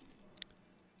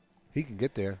 He can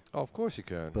get there. Oh, of course he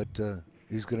can. But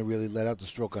he's going to really let out the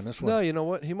stroke on this one. No, you know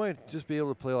what? He might just be able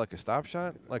to play like a stop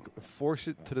shot, like force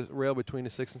it to the rail between the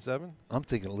 6 and 7. I'm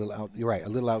thinking a little out. You're right, a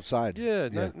little outside. Yeah.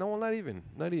 Not even,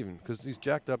 because he's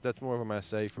jacked up. That's more of a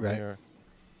massé from here.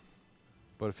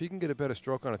 But if he can get a better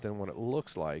stroke on it than what it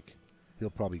looks like, he'll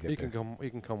probably get there. He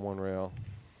can come 1 rail.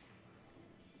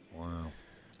 Wow.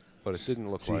 But it didn't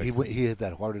look See, like. he hit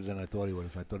that harder than I thought he would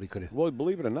have. I thought he could have. Well,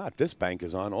 believe it or not, this bank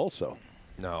is on also.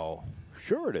 No.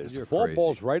 Sure it is. You're the 4 crazy.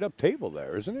 ball's right up table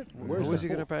there, isn't it? Where is he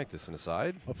going to bank this? In the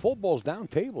side? A full ball's down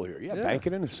table here. Yeah, bank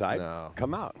it in the side. No.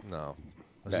 Come out. No.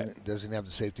 Doesn't he have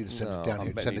the safety to send it I down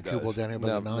here? bet Send he the cue ball does. down here by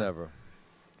the 9? Never.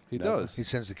 He does. He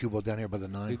sends the cue ball down here by the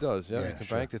 9? He does, yeah. He can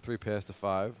sure. bank the 3 past the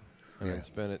 5 and then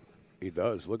spin it. He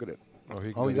does. Look at it. Or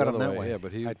he Oh, he got him that way. Yeah,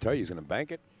 but I tell you, he's going to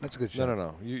bank it. That's a good shot.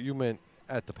 No. You meant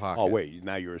at the pocket. Oh, wait.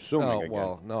 Now you're assuming Oh, again.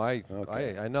 well, no, I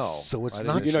know. So it's I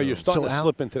not- didn't You know, you're assume. starting So, to Al,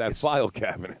 slip into that it's- file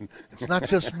cabinet. It's not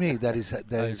just me that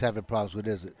he's having problems with,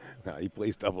 is it? No, he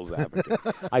plays devil's advocate.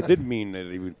 I did mean that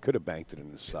he could have banked it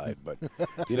in the side, but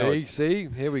you know, See,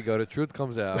 here we go. The truth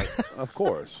comes out. of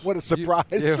course. What a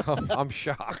surprise. I'm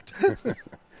shocked.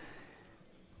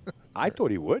 I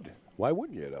thought he would. Why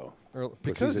wouldn't you, though?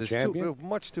 Because he's a it's champion?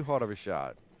 much too hard of a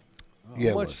shot.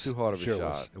 Yeah, it Much was. too hard of a Sure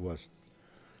shot. It was.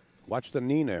 Watch the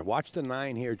Nina. Watch the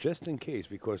 9 here, just in case,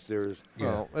 because there's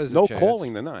Well, there's a no chance.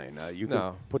 calling the 9. You can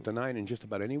No. put the 9 in just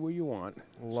about anywhere you want.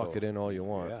 Lock it in all you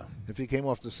want. Yeah, If he came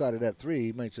off the side of that 3,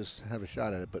 he might just have a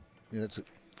shot at it. But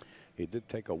he did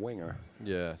take a winger.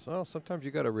 Yeah. So sometimes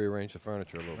you got to rearrange the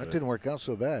furniture a little that bit. didn't work out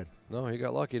so bad. No, he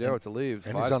got lucky there with the leaves.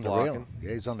 And Five's he's on the blocking. rail.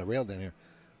 Yeah, he's on the rail down here.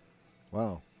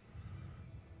 Wow.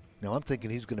 Now I'm thinking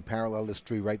he's going to parallel this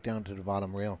 3 right down to the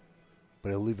bottom rail, but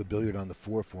he'll leave a billiard on the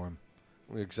 4 for him.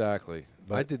 Exactly.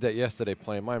 But- I did that yesterday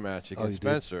playing my match you against did?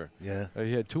 Spencer. Yeah.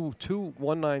 He had two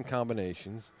 1-9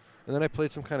 combinations, and then I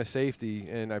played some kind of safety,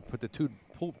 and I put the two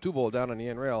ball down on the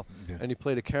end rail, Yeah. and he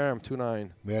played a carom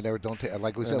 2-9. Yeah, they don't take.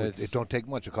 Like we said, it don't take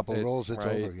much. A couple of rolls, it's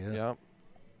over. Yeah.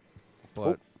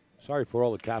 But Sorry for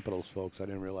all the capitals, folks. I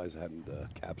didn't realize I had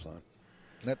caps on.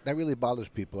 That really bothers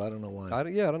people. I don't know why. I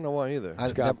don't know why either.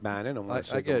 Scott Bannon. I want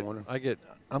to say I good get morning.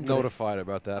 I'm gonna- notified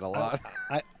about that a lot.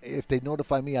 If they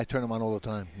notify me, I turn them on all the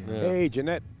time. You know? Yeah. Hey,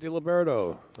 Jeanette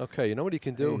DiLiberto. Okay, you know what he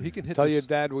can do? Hey. He can hit Tell this. your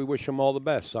dad we wish him all the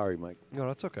best. Sorry, Mike. No,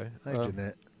 that's okay. Hi,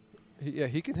 Jeanette.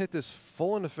 He can hit this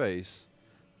full in the face,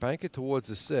 bank it towards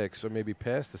the 6, or maybe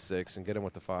past the 6, and get him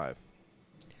with the 5.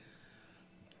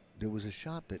 There was a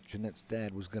shot that Jeanette's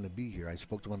dad was going to be here. I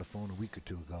spoke to him on the phone a week or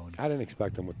 2 ago. And I didn't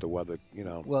expect him with the weather, you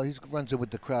know. well, he runs in with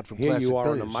the crowd from Here Classic you are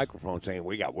on the Billiards. microphone saying,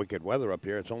 we got wicked weather up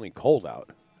here. It's only cold out.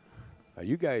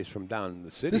 You guys from down in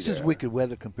the city This is there- wicked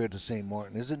weather compared to St.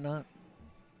 Martin, is it not?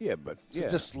 Yeah, but So yeah.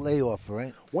 just lay off,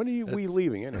 right? When are we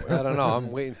leaving anyway? I don't know.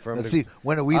 I'm waiting for him Let's to see.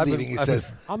 When are we I've been- leaving? He I've been-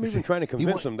 says. I'm even trying to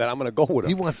convince wa- him that I'm going to go with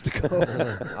He him. wants to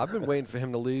go. I've been waiting for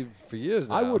him to leave for years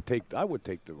now. I would take the I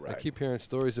ride. keep hearing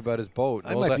stories about his boat.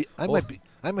 I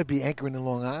might be anchoring in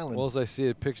Long Island. All I see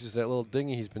are pictures of that little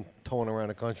dinghy he's been towing around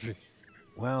the country.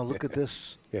 Wow, look at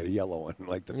this. Yeah, the yellow one,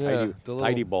 like the Yeah, the little-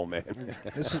 tidy bowl man.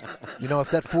 This is,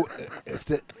 if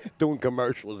that, Doing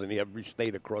commercials in every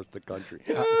state across the country.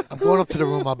 I'm going up to the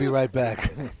room. I'll be right back.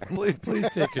 please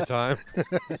take your time.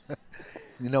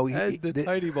 You know, Ed, the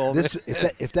tidy ball This,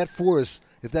 man. if that four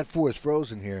is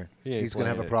frozen here, He ain't he's going to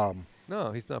have a playing it. problem.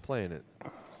 No, he's not playing it.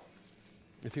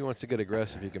 If he wants to get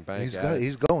aggressive, he can bank He's at it.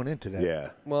 he's going into that.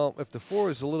 Yeah. Well, if the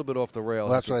 4 is a little bit off the rail,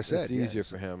 Well, that's what I said, It's yeah. easier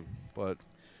for him. But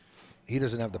He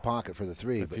doesn't have the pocket for the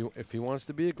 3. if he wants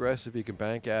to be aggressive, he can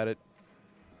bank at it.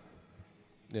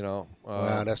 You know.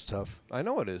 Wow, that's tough. I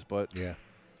know it is, but Yeah.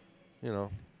 you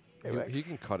know, Hey, Rick. he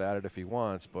can cut at it if he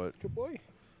wants. But Good boy.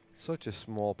 such a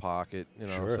small pocket, you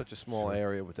know, Sure, such a small sure.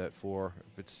 area with that 4.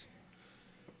 If it's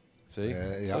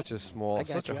Yeah. such a small, I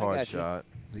got such you, a I hard got you. shot.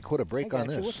 He caught a break I on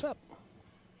got you. this. What's up?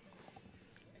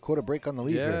 Caught a break on the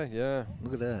lead Yeah, here. yeah.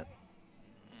 Look at that.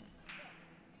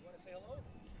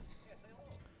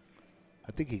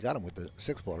 I think he got him with the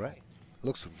 6-ball, right?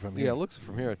 Looks from here. Yeah, it looks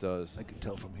from here it does. I can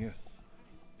tell from here.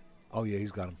 Oh, yeah,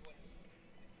 he's got him.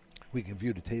 We can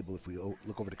view the table if we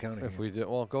look over the counter. If here. we did,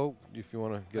 well, go if you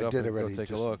want to get I up did and already. go take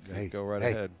a Just- look. Hey, Go right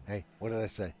hey, ahead. Hey, what did I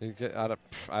say? You get out of,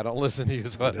 I don't listen to you,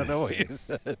 so I don't know what you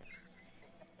said.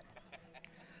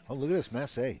 Oh, look at this,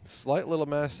 Massey. Slight little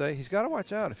Massey. He's got to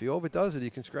watch out. If he overdoes it, he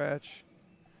can scratch.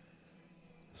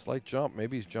 Slight jump.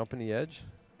 Maybe he's jumping the edge.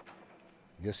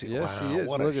 Yes, he, Yes, wow, he is.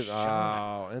 What Look a at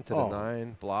shot. into Oh. the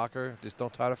 9 blocker. Just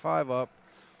don't tie the 5 up.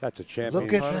 That's a champion.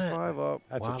 Look at Tie the that. 5 up.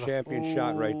 That's Wow, a champion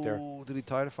shot right there. Ooh, did he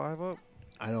tie the 5 up?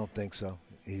 I don't think so.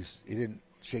 He didn't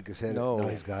shake his head. No. No,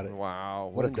 he's got it.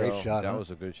 Wow. What a great window. shot, That huh? was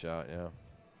a good shot, yeah.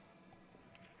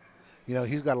 You know,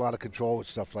 he's got a lot of control with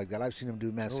stuff like that. I've seen him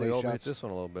do Massey Oh, he overhit shots. this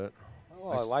one a little bit. Oh,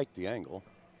 I like the angle.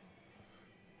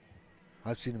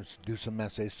 I've seen him do some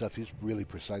Massey stuff. He's really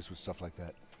precise with stuff like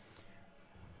that.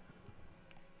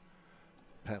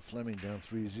 Pat Fleming down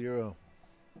 3-0.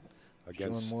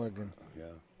 Against Sean Morgan. Yeah.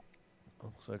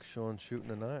 Looks like Sean's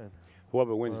shooting a 9.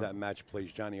 Whoever wins that match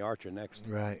plays Johnny Archer next.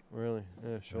 Right. Really?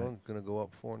 Yeah, Sean's going to go up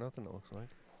 4-0, it looks like.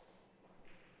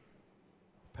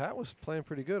 Pat was playing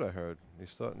pretty good, I heard. He's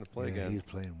starting to play Yeah, again. he's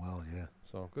playing well, yeah.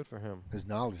 So good for him. His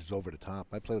knowledge is over the top.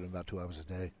 I play with him about 2 hours a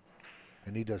day.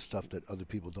 And he does stuff that other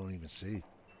people don't even see.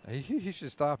 He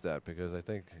should stop that because I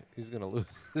think he's going to lose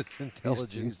his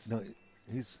intelligence.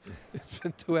 He's It's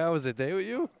been 2 hours a day with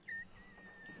you?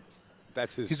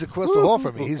 That's his. he's across the hall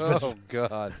from me. He's been, Oh,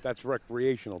 God. That's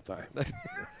recreational time.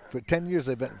 for 10 years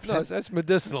I've been No, that's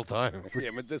medicinal time. Yeah,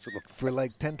 medicinal. for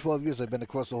like 10, 12 years I've been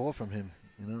across the hall from him,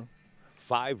 you know.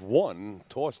 5-1,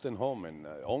 Thorsten Hohmann,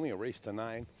 only a race to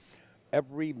 9.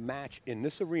 Every match in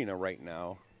this arena right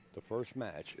now, the first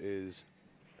match is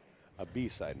a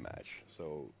B-side match.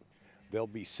 So there'll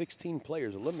be 16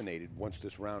 players eliminated once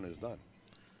this round is done.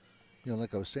 You know,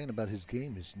 like I was saying about his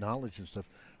game, his knowledge and stuff.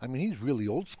 I mean, he's really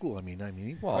old school. I mean,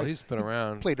 Well, he's been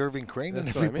around. played Irving Crane and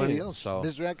That's what I everybody mean, else. so-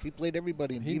 Mizrak, he played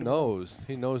everybody. And He beat 'em all. knows.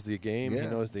 He knows the game. He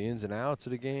Yeah. knows the ins and outs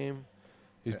of the game.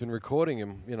 He's been recording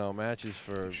him, matches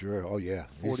for Sure. Oh yeah.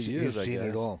 40 he's, years, He's I seen guess.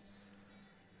 it all.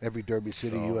 Every Derby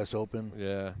City, So- U.S. Open.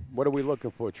 Yeah. What are we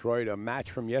looking for, Troy? A match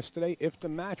from yesterday? If the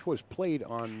match was played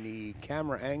on the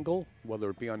camera angle, whether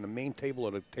it be on the main table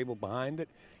or the table behind it,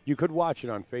 you could watch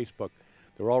it on Facebook.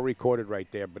 They're all recorded right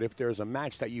there. But if there's a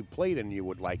match that you played and you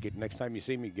would like it, next time you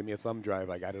see me, give me a thumb drive.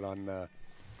 I got it on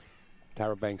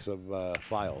Tara Banks of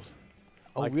files.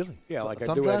 Oh Like- really? yeah, A like I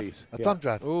thumb do drive? Eddie's. A Yeah. thumb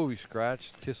drive. Oh, he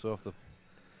scratched. Kiss off the.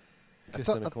 Kiss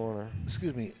in the corner.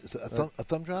 Excuse me. A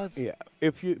thumb drive? Yeah,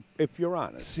 if you're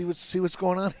honest. See what's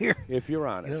going on here. If you're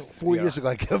honest. You know, 4 years ago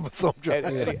I gave him a thumb drive.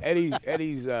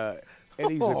 Eddie's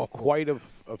quite a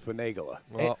finagler.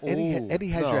 Well, Eddie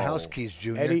has your no. house keys,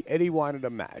 Junior. Eddie wanted a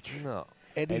match. No.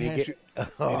 Eddie and he has ga- your.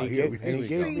 Oh, and he, here gave, we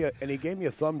and he go. gave me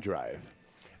a thumb drive,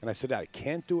 and I said I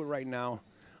can't do it right now.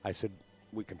 I said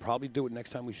we can probably do it next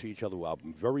time we see each other. Well,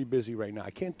 I'm very busy right now. I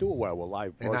can't do it while we're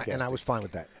live And I broadcasting. was fine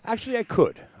with that. Actually, I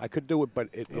could do it, but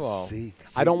it's. Well, See,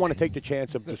 I don't want to take the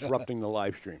chance of disrupting the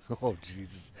live stream. Oh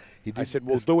Jesus! He I said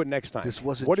we'll do it next time. This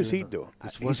wasn't. What does during he the- do?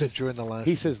 This He wasn't says- during the last.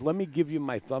 He says, "Let me give you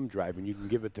my thumb drive, and you can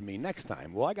give it to me next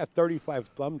time." Well, I got 35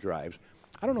 thumb drives.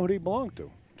 I don't know who they belong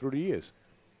to through the years.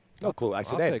 No clue. I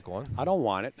said, I'll Ed, take one. I don't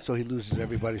want it. So he loses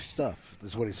everybody's stuff.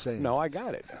 That's what he's saying. No, I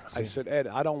got it. I said, Ed,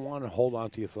 I don't want to hold on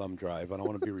to your thumb drive. I don't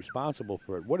want to be responsible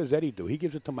for it. What does Eddie do? He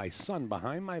gives it to my son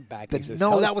behind my back. He says,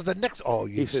 No, "Tell-" that was the next. Oh,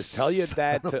 you. He says, "Tell your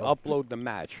dad son to of upload the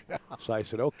match." So I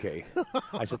said, "Okay."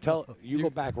 I said, "Tell you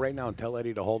go back right now and tell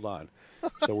Eddie to hold on."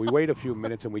 So we wait a few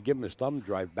minutes and we give him his thumb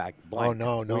drive back blank.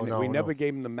 no, We no. never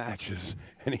gave him the matches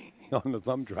and on the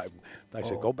thumb drive. I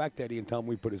said, Oh. "Go back to Eddie and tell him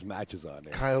we put his matches on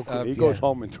there." Kyle, He goes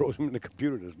home and throws them in the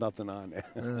computer. There's nothing on there.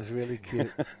 That's really cute.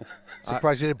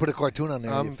 Surprised you didn't put a cartoon on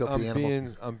there. You filthy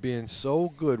animal. I'm being so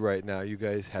good right now. You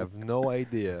guys have no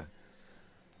idea.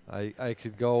 I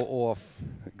could go off,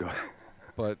 Go-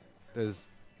 but there's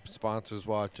sponsors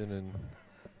watching, and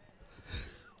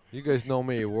you guys know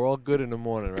me. We're all good in the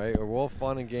morning, right? We're all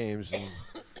fun and games.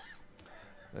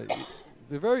 And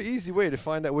the very easy way to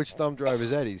find out which thumb drive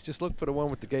is Eddie's, just look for the one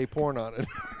with the gay porn on it.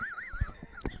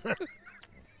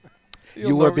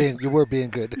 You were being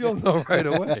good. You'll know right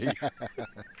away.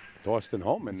 Thorsten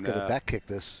Hohmann. He's gonna back kick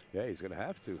this. Yeah, he's going to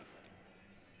have to.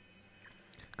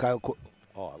 Kyle.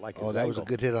 Oh, I like his Oh, that was a angle.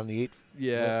 good hit on the 8.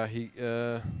 Yeah, he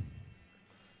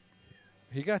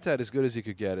got that as good as he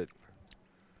could get it.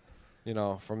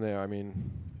 From there, I mean,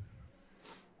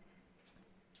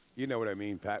 You know what I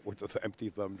mean, Pat, with the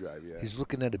empty thumb drive. Yeah. He's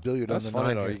looking at a billiard That's on the funny,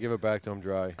 9 though. here. You give it back to him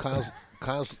dry.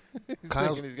 Kyle's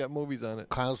Thinking he's got movies on it.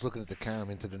 Kyle's looking at the cam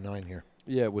into the 9 here.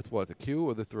 Yeah, with what? The Q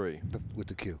or the 3? With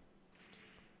the Q.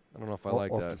 I don't know if I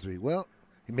like off that. the 3. Well,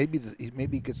 maybe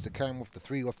he gets the cam off the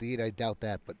 3, off the 8. I doubt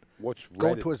that, but What's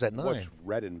going red towards that 9. What's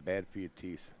red and bad for your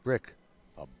teeth? Brick.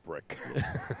 A brick.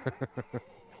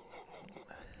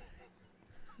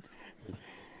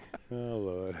 Oh,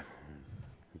 Lord.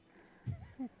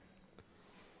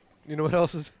 You know what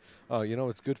else is? Oh, you know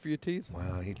what's good for your teeth?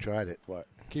 Wow, he tried it. What?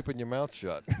 Keeping your mouth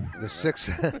shut. The 6,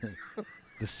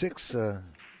 the 6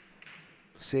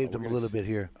 saved him a little bit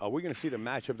here. Are we going to see the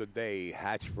match of the day,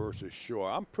 Hatch versus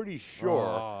Shore? I'm pretty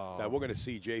sure that we're going to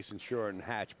see Jason Shore and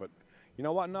Hatch, but you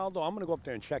know what, Naldo? I'm going to go up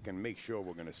there and check and make sure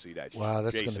we're going to see that Wow,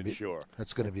 that's going to Jason be Shore.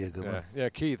 That's going to be a good one. Yeah,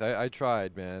 Keith, I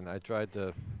tried, man. I tried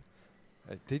to.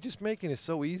 They're just making it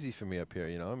so easy for me up here,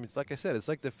 you know. I mean, it's like I said, it's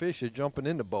like the fish are jumping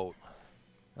in the boat.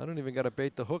 I don't even got to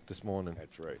bait the hook this morning.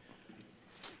 That's right.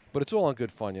 But it's all in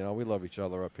good fun, you know. We love each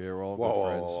other up here. We're all good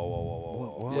friends.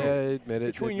 Whoa. Yeah, admit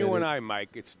it. Between you and I, Mike,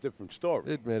 it's a different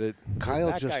story. Admit it. Kyle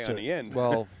that just guy on the end.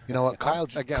 Well, you know what, Kyle?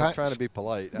 Again, I'm trying to be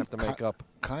polite. I have to make up.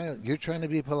 Kyle, you're trying to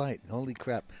be polite. Holy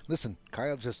crap! Listen,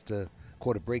 Kyle just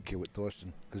caught a break here with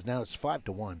Thorsten because now it's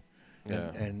 5-1,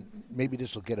 and maybe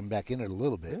this will get him back in it a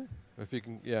little bit.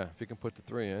 Yeah. If you can put the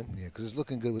 3 in. Yeah, because it's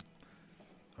looking good.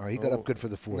 All right, he got up good for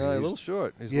the 4. No, a little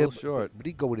short. He's a little short. But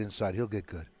he go with inside. He'll get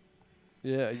good.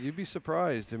 Yeah, you'd be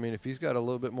surprised. I mean, if he's got a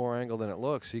little bit more angle than it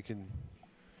looks, he could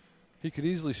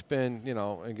easily spin, you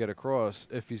know, and get across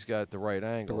if he's got the right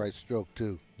angle. The right stroke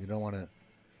too. You don't want to.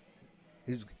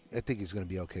 I think he's going to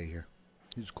be okay here.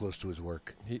 He's close to his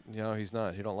work. He's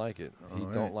not. He don't like it. He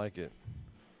don't like it.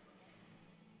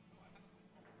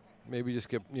 Maybe just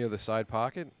get near the side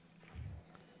pocket.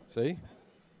 See?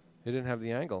 He didn't have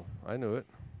the angle. I knew it.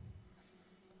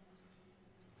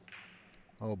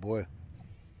 Oh boy.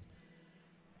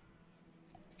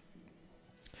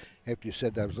 After you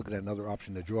said that, I was looking at another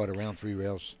option to draw it around 3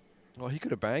 rails. Well, he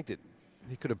could have banked it.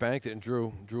 He could have banked it and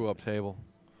drew up table.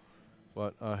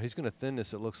 But he's going to thin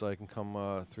this, it looks like, and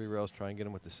come 3 rails, try and get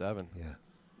him with the 7. Yeah.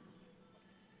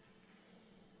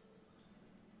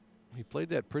 He played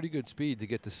that pretty good speed to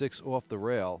get the 6 off the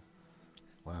rail.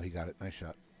 Wow, he got it. Nice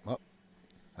shot. Well,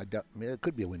 I mean, it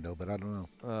could be a window, but I don't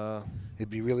know. It'd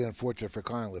be really unfortunate for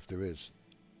Kyle if there is.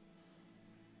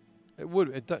 It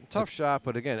would. Tough shot,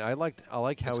 but again, I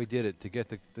like how he did it to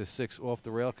get the 6 off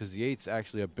the rail because the 8's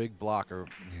actually a big blocker.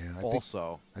 Yeah,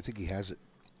 I think he has it.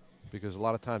 Because a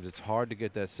lot of times it's hard to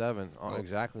get that 7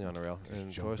 exactly on the rail.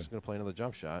 And Thorsten's going to play another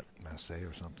jump shot. Massey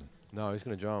or something. No, he's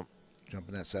going to jump.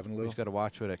 Jumping that 7 a little? He's got to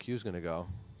watch where that Q's going to go.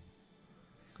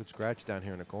 Good scratch down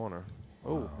here in the corner.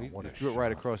 Oh, he drew it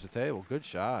right across the table. Good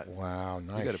shot. Wow, nice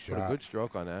shot. You got to put a good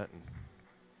stroke on that.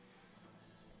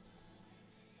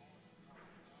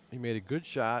 He made a good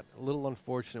shot. A little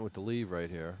unfortunate with the leave right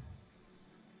here.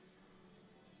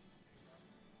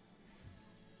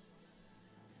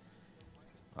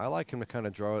 I like him to kind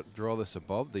of draw this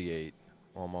above the 8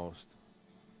 almost.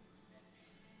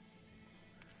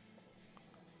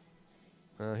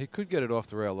 He could get it off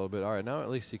the rail a little bit. All right, now at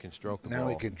least he can stroke the ball. Now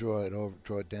he can draw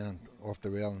it down off the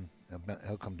rail, and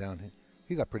he'll come down.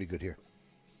 He got pretty good here.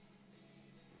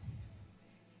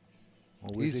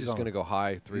 Well, he's just going to go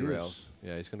high 3 rails.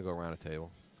 Yeah, he's going to go around a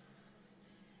table.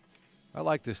 I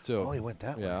like this too. Oh, he went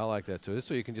that way. Yeah, I like that too. This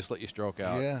way you can just let you stroke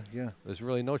out. Yeah. There's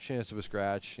really no chance of a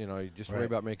scratch. You know, you just worry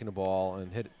about making the ball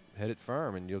and hit it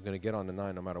firm, and you're going to get on the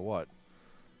 9 no matter what.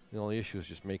 The only issue is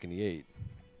just making the 8.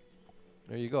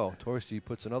 There you go. Thorsten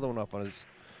puts another one up on his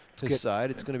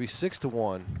side. It's going to be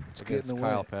 6-1 against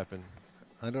Kyle Pepin.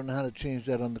 I don't know how to change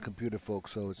that on the computer,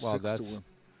 folks. So it's 6-1. That's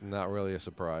not really a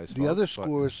surprise. The other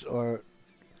scores are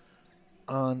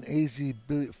on AZ.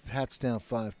 Pat's down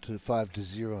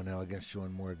 5-0 now against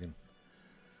Sean Morgan.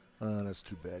 That's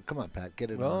too bad. Come on, Pat,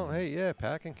 get it on. Well, hey, yeah,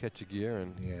 Pat can catch a gear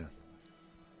and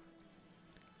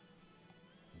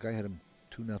Guy had him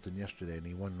 2-0 yesterday, and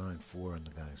he won 9-4 on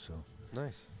the guy. So.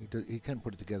 Nice. He can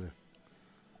put it together.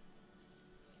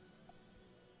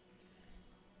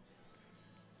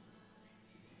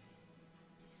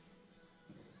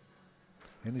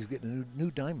 And he's getting a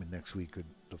new diamond next week or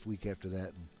the week after that.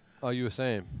 And oh, you were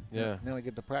saying, yeah. Now I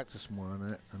get to practice more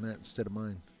on that instead of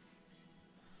mine.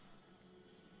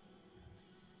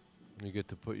 You get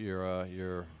to put your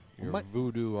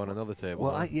voodoo on another table.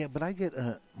 Well, but I get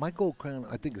my gold crown.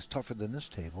 I think is tougher than this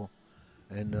table.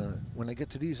 And when I get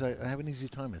to these, I have an easy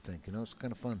time, I think. You know, it's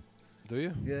kind of fun. Do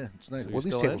you? Yeah, it's nice. So well,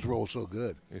 these tables roll so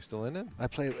good. You're still in it? I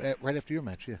play right after your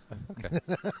match, yeah. Okay.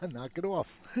 Knock it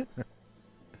off.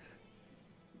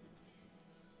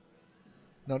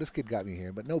 No, this kid got me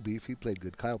here, but no beef. He played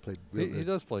good. Kyle played real good. He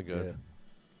does play good.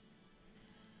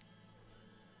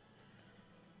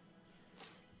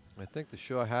 Yeah. I think the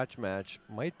Shaw Hatch match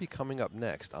might be coming up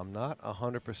next. I'm not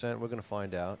 100%. We're going to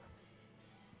find out.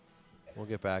 We'll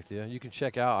get back to you. You can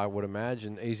check out, I would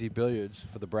imagine, AZ Billiards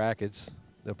for the brackets.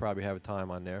 They'll probably have a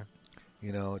time on there.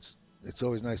 You know, it's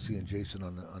always nice seeing Jason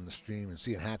on the stream, and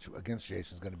seeing Hatch against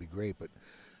Jason is going to be great. But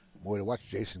boy, to watch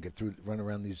Jason run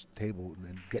around these tables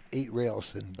and get 8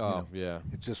 rails, and yeah,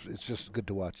 it's just good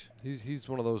to watch. He's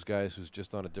one of those guys who's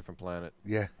just on a different planet.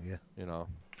 Yeah. You know,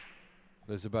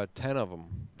 there's about 10 of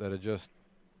them that are just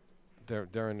they're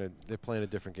playing a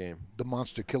different game. The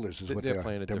monster killers is what they are.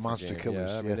 Playing a they're different monster game.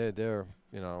 killers. Yeah, I mean they're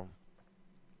you know.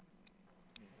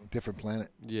 Different planet.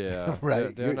 Yeah,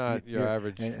 right. They're not your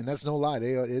average. And that's no lie.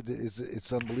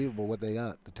 It's unbelievable what they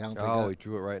got. The talent. Oh, he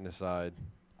drew it right in the side.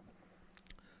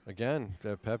 Again,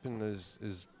 Pepin is.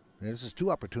 Yeah, this is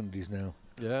 2 opportunities now.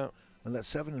 Yeah. And that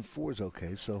 7 and 4 is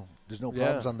okay. So there's no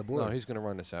problems on the board. No, he's going to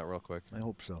run this out real quick. I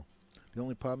hope so. The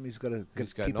only problem he's got to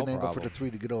keep no an angle for problem. the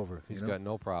 3 to get over. He's got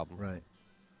no problem. Right.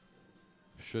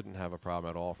 Shouldn't have a problem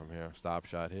at all from here. Stop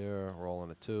shot here. Rolling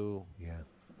a 2. Yeah.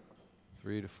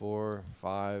 3 to 4,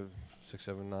 5, 6,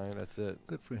 7, 9. That's it.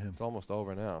 Good for him. It's almost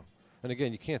over now. And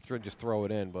again, you can't just throw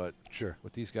it in, but sure,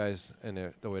 with these guys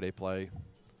and the way they play,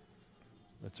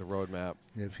 it's a roadmap.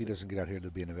 Yeah, if he doesn't get out here,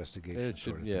 there'll be an investigation. It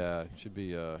should, it should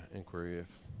be inquiry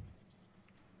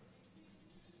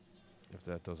if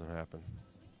that doesn't happen.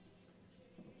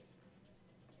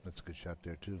 That's a good shot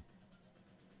there too.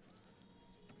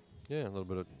 Yeah, a little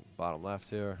bit of bottom left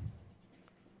here.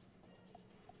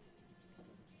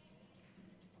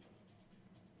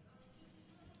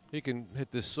 He can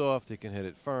hit this soft. He can hit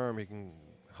it firm. He can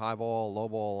high ball, low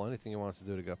ball, anything he wants to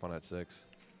do to get up on that 6.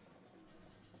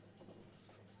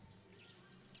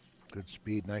 Good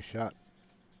speed, nice shot.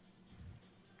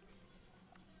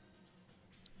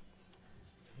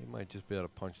 He might just be able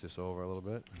to punch this over a little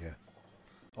bit. Yeah.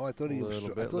 Oh, I thought he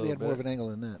had more of an angle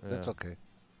than that. Yeah. That's okay.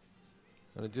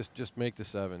 And just make the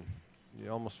 7.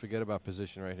 You almost forget about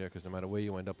position right here because no matter where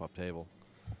you end up table,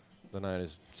 the 9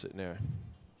 is sitting there.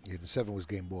 Yeah, the 7 was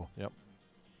game ball. Yep.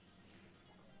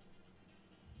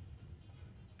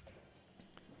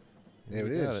 There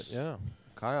it is. Yeah.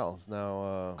 Kyle's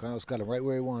now. Kyle's got him right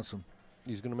where he wants him.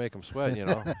 He's going to make him sweat, you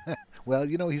know. Well,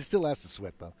 you know, he still has to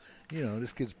sweat, though. You know,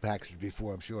 this kid's packaged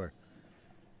before, I'm sure.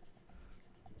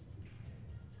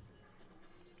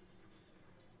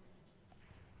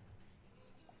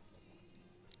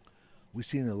 We've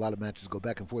seen a lot of matches go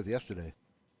back and forth yesterday.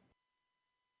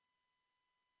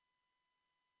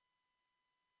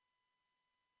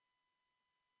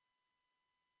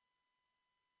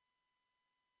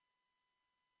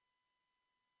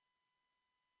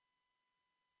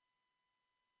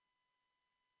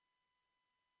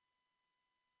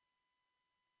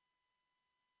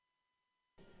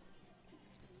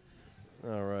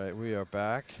 All right, we are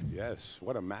back. Yes,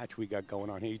 what a match we got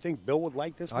going on here. You think Bill would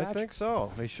like this match? I think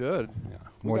so. He should. Yeah.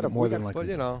 More than likely. But,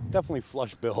 you know. Definitely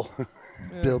flush Bill.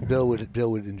 Yeah. Bill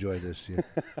would enjoy this. Yeah.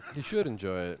 He should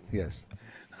enjoy it. Yes.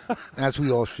 As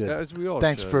we all should. As we all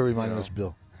Thanks should, for reminding us,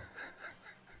 Bill.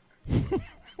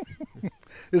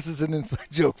 This is an inside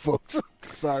joke, folks.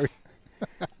 Sorry.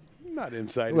 Not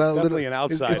inside. Well, definitely an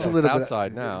outside. It's a little bit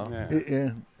outside now.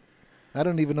 Yeah. I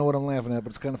don't even know what I'm laughing at, but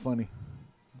it's kind of funny.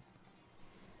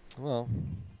 Well,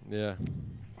 yeah.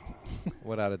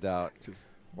 Without a doubt.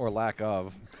 Or lack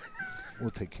of. We'll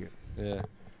take care. Yeah.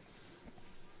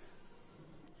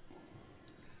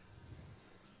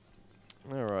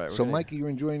 All right. So, Mikey, you're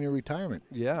enjoying your retirement.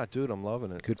 Yeah, dude, I'm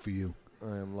loving it. Good for you.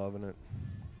 I am loving it.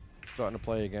 Starting to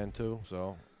play again, too,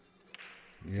 so.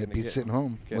 Yeah, be sitting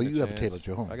home. Well, you have a table at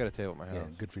your home. I got a table at my house.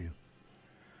 Yeah, good for you.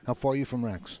 How far are you from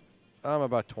Rax? I'm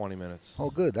about 20 minutes. Oh,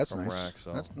 good. That's from nice. Rax,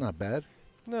 so. That's not bad.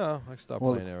 No, I stopped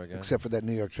playing there again. Except for that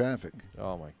New York traffic.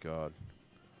 Oh, my God.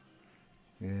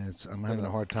 Yeah, I'm having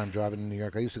a hard time driving in New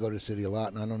York. I used to go to the city a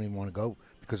lot, and I don't even want to go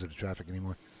because of the traffic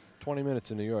anymore. 20 minutes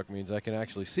in New York means I can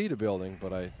actually see the building,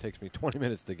 but it takes me 20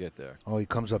 minutes to get there. Oh, he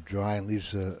comes up dry and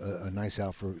leaves a nice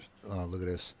out for. Look at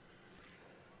this.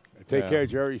 Take care,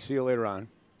 Jerry. See you later on.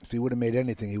 If he would have made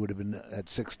anything, he would have been at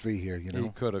 6-3 here, you know. He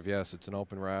could have, yes. It's an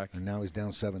open rack. And now he's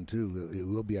down 7-2. It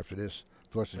will be after this.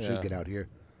 Thorsten should get out here.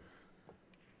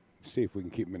 See if we can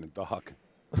keep him in the dock.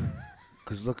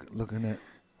 Because look at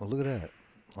that.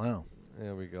 Wow.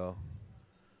 There we go.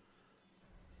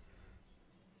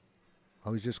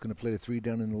 Oh, he's just going to play the 3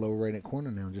 down in the lower right-hand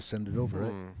corner now and just send it over,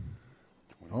 right?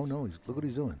 Oh, no. Look what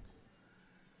he's doing.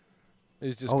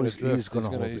 He's just going to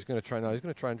drift. He's going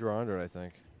to try and draw under it, I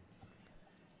think.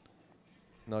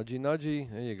 Nudgy,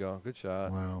 nudgy. There you go. Good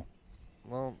shot. Wow.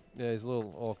 Well, yeah, he's a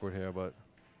little awkward here, but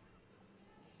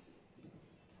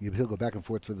Yeah, he'll go back and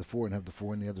forth for the 4 and have the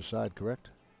 4 on the other side, correct?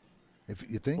 If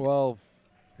you think? well,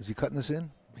 Is he cutting this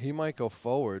in? he might go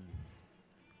forward.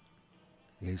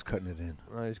 Yeah, he's cutting it in.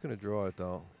 He's going to draw it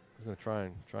though. He's going to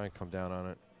try and come down on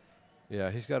it. Yeah,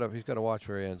 he's got to watch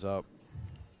where he ends up.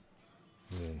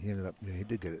 Yeah, he ended up. Yeah, he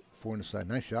did get it. 4 on the side.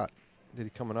 Nice shot. Did he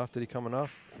come enough?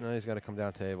 No, he's got to come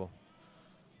down table.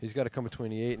 He's got to come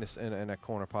between the 8 and that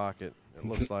corner pocket. It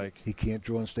looks like he can't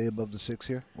draw and stay above the 6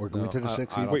 here, or go No, into the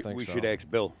 6. I don't We, think we so. should ask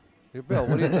Bill. Hey, Bill,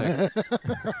 what do you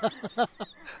think?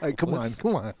 Hey, come on.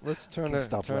 Let's turn Can't it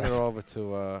stop turn it laughing. over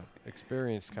to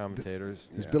experienced commentators.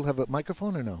 Does Bill have a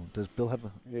microphone or no? Does Bill have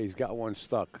a? Yeah, he's got one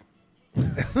stuck.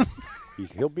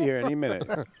 He'll be here any minute.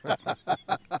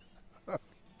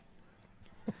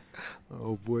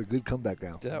 Oh boy, good comeback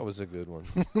now. That was a good one.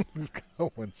 He's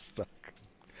got one stuck.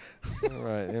 All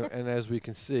right, and as we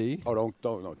can see, Oh,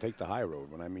 don't take the high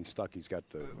road. When I mean stuck, he's got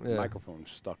the Yeah. microphone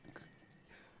stuck.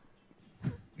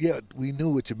 Yeah, we knew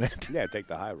what you meant. Yeah, take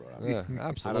the high road. I mean, yeah,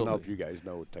 absolutely. I don't know if you guys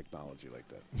know technology like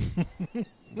that.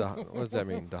 What does that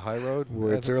mean? The high road?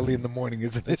 Where it's early in the morning,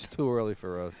 isn't It's it? too early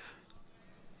for us.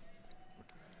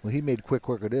 Well, he made quick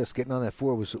work of this. Getting on that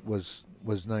 4 was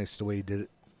nice the way he did it.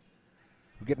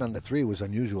 Getting on the 3 was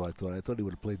unusual. I thought he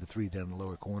would have played the 3 down the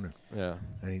lower corner, Yeah.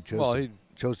 and he chose. Well, to,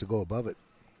 chose to go above it.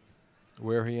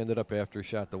 where he ended up after he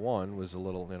shot the 1 was a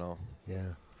little, Yeah,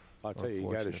 I'll tell you, you got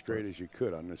as Unfortunate, straight but- as you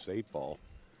could on this 8-ball.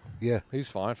 yeah. He's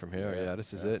fine from here. Yeah, Yeah,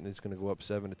 this is it, and he's going to go up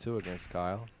 7-2 against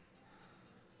Kyle.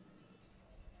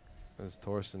 As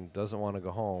Thorsten doesn't want to go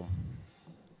home.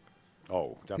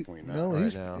 Oh, definitely not. No, right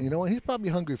he's now. you know what? He's probably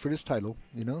hungry for this title.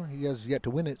 You know, he has yet to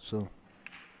win it. So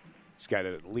He's got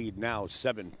a lead now,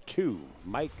 7-2.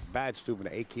 Mike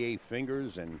Badstuben, a.k.a.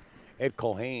 Fingers, and Ed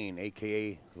Colhane,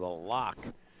 a.k.a. The Lock,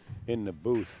 in the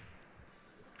booth.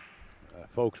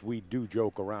 Folks, we do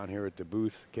joke around here at the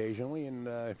booth occasionally, and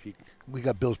if you we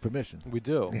got Bill's permission. We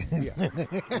do.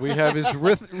 we have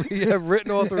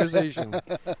written authorization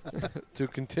to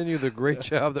continue the great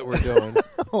job that we're doing.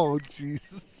 Oh,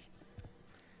 Jesus.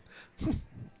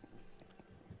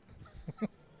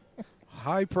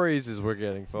 High praises we're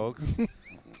getting, folks.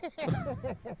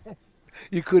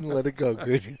 You couldn't let it go,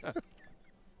 could you?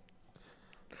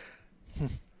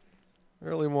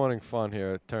 Early morning fun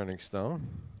here at Turning Stone.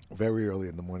 Very early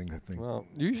in the morning, I think. Well,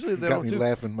 usually they got don't me do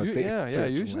laughing my face. Yeah,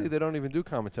 Actually. usually they don't even do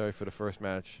commentary for the first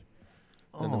match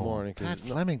in the morning. 'Cause Pat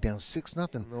Fleming down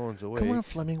 6-0. no one's awake. Come on,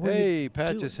 Fleming. What are Hey, you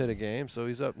Pat doing? just hit a game, so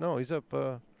he's up. No, he's up.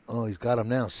 Oh, he's got him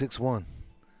now, 6-1.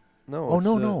 No. Oh, it's,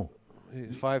 no.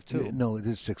 He's 5-2. Yeah, no, it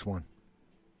is 6-1.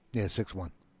 Yeah,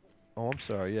 6-1. Oh, I'm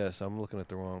sorry. Yes, I'm looking at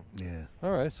the wrong. Yeah.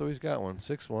 All right, so he's got one.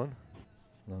 6-1.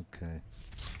 Okay.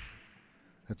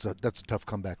 That's a tough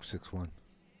comeback, 6-1.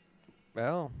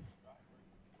 Well,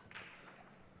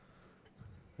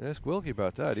 ask Wilkie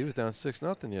about that. He was down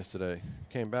 6-0 yesterday.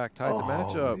 Came back, tied the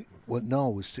match up. Well, no,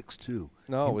 it was 6-2.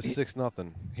 No, it was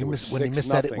 6-0. He was missed when he missed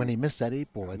that 6-0. when he missed that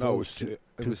 8 ball. I No, thought it it was was 2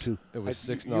 It was 2. it was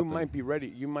 6-0. You might be ready.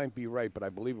 You might be right, but I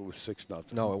believe it was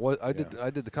 6-0. No, it was. I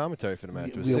did the commentary for the match.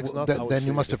 It was Yeah, 6-0. then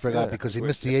you must have forgot Yeah. because he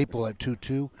missed the 8 ball at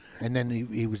 2-2, and then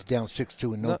he was down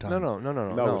 6-2 in no time. No,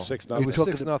 it was 6-0. It was You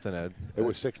took it- 6-0, Ed. It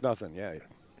was 6-0. Yeah,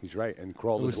 he's right, and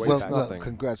crawled It his was way Well, back. well, 6-0.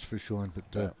 congrats for Sean,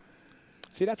 but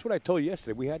See, that's what I told you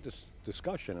yesterday. We had this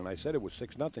discussion, and I said it was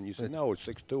 6-0. You said no, it's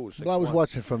 6-2. It was 6-1. well, I was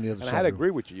watching from the other and side. I had to of the-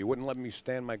 agree with you. You wouldn't let me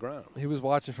stand my ground. He was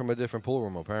watching from a different pool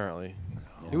room, apparently.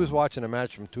 He was watching a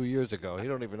match from 2 years ago. He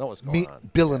don't even know what's going on.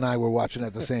 Bill and I were watching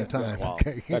at the same time. Well,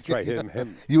 Okay, that's right.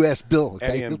 Him. You asked Bill. Okay?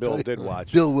 Eddie and He'll Bill tell you. did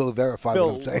watch. Bill will verify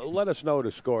Bill, what I'm saying. let us know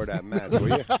the score of that match, will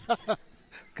you?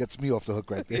 Gets me off the hook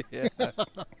right there. Yeah.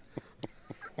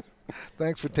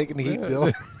 Thanks for taking the heat,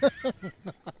 Bill.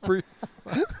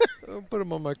 I'll put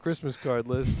him on my Christmas card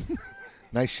list.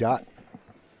 Nice shot.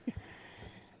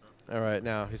 All right,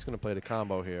 now he's going to play the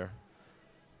combo here.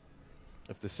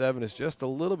 If the 7 is just a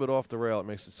little bit off the rail, it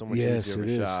makes it so much Yes, easier it of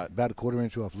a is. shot. About a quarter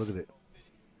inch off. Look at it.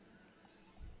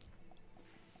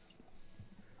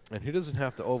 And he doesn't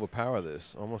have to overpower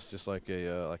this. Almost just like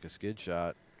a skid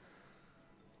shot.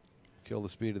 Kill the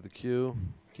speed of the cue.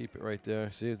 Keep it right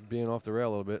there. See it being off the rail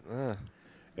a little bit.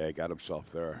 Yeah, he got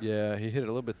himself there. Yeah, he hit it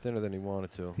a little bit thinner than he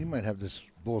wanted to. He might have this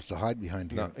balls to hide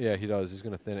behind here. No, yeah, he does. He's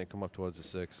going to thin it and come up towards the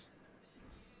 6.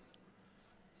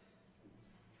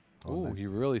 Oh, Ooh, he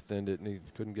really thinned it, and he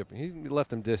couldn't get. He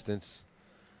left him distance,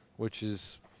 which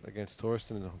is against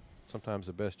Thorsten sometimes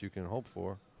the best you can hope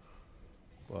for.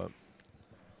 But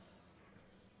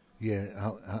Yeah,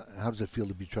 how does it feel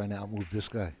to be trying to outmove this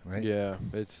guy, right? yeah,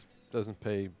 it doesn't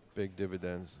pay big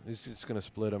dividends. He's just going to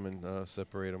split them and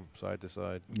separate them side to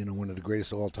side. You know, one of the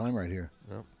greatest of all time right here.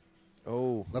 Yep.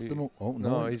 Oh, Left him. Oh,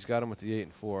 no, he's got him with the 8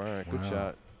 and 4. All right, good Wow.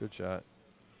 shot. Good shot.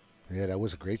 Yeah, that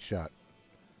was a great shot.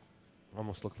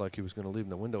 Almost looked like he was going to leave in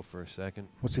the window for a second.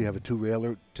 What's he have, a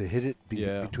 2-railer to hit it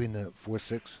Yeah. between the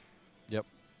 4-6? Yep.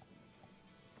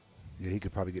 Yeah, he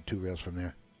could probably get 2 rails from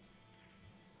there.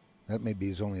 That may be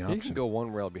his only option. He can go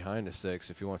 1 rail behind the 6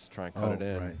 if he wants to try and cut it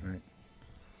in. Right.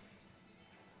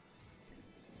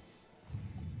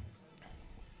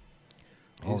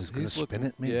 Oh, he's going to spin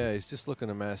it, maybe? Yeah, he's just looking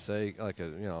to masse like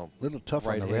a, little tough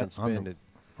on the rail. right-hand spin.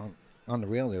 On the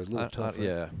rail there, a little tough. Right?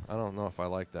 Yeah, I don't know if I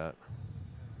like that.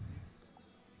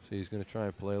 So he's going to try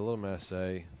and play a little masse.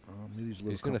 Maybe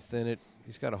He's going to thin it.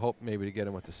 He's got to hope maybe to get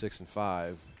him with the 6 and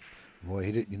 5. Boy,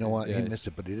 he did. You know what? Yeah. He missed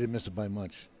it, but he didn't miss it by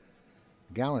much.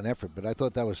 Gallant effort, but I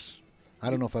thought that was. I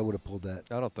don't know if I would have pulled that.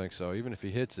 I don't think so. Even if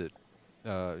he hits it,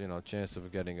 chance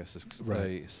of getting a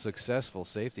successful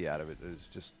safety out of it is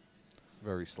just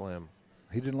very slim.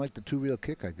 He didn't like the 2-reel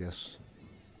kick, I guess.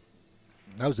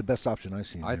 That was the best option I've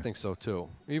seen. I there. think so too.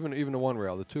 Even the 1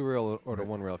 rail, the 2 rail or the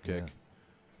 1 rail kick. Yeah.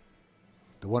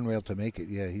 The 1 rail to make it.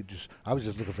 Yeah, I was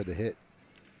just looking for the hit.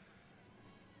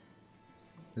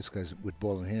 This guy's with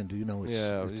ball in hand. Do you know?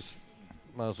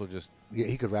 Might as well just. Yeah,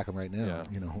 he could rack him right now. Yeah.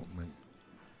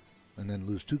 And then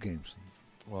lose 2 games.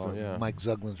 Well, For yeah. Mike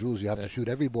Zuglin's rules, you have to shoot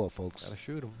every ball, folks. Gotta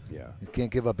shoot him. Yeah. You can't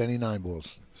give up any 9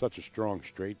 balls. Such a strong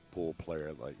straight pull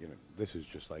player. This is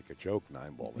just like a joke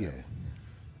 9-ball. Yeah.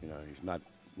 He's not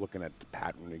looking at the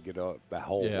pattern to get the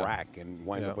whole rack and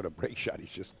wind up with a break shot.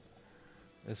 He's just.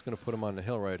 It's going to put him on the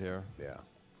hill right here. Yeah.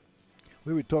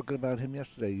 We were talking about him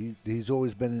yesterday. He's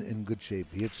always been in good shape.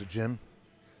 He hits the gym,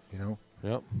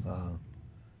 Yep.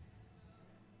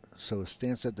 So his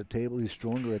stance at the table, he's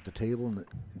stronger at the table, and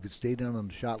you could stay down on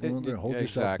the shot longer and hold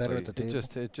yourself better at the table.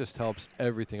 It just helps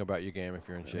everything about your game if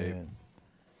you're in shape. And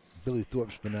Billy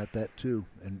Thorpe's been at that too,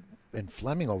 and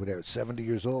Fleming over there at 70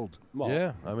 years old. Well,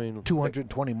 yeah, I mean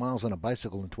 220 miles on a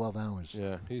bicycle in 12 hours.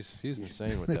 Yeah, he's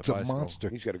insane with that It's a bicycle. monster.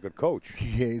 He's got a good coach.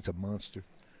 Yeah, he's a monster.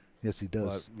 Yes, he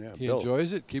does. Yeah, He Bill.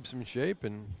 enjoys it, keeps him in shape,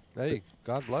 and hey,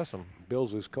 God bless him.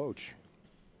 Bill's his coach.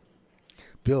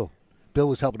 Bill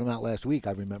was helping him out last week.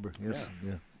 I remember. Yes,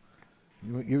 yeah.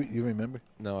 You remember?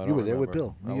 No, I don't You were there with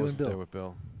remember. Bill. I You wasn't and Bill. there with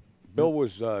Bill. Bill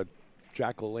was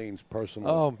Jack LaLanne's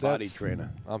personal body that's- trainer.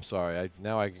 I'm sorry.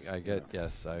 I get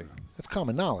yes. That's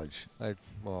common knowledge. I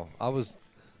was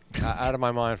out of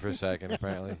my mind for a second.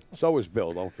 Apparently. So is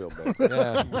Bill. Don't feel bad.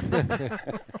 Yeah.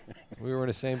 We were in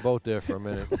the same boat there for a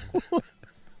minute.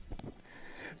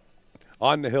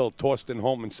 On the hill, Thorsten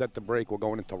Hohmann set the break. We're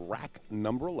going into rack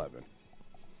number 11.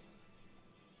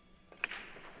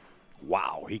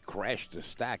 Wow, he crashed the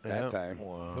stack that time.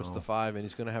 Puts the 5, and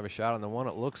he's going to have a shot on the 1.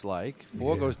 It looks like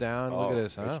 4 goes down. Look at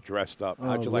this, huh? It's dressed up.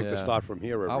 How'd you like to start from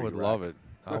here? I would love it.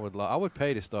 I would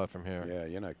pay to start from here. Yeah,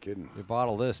 you're not kidding. You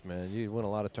bottle this, man. You win a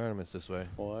lot of tournaments this way.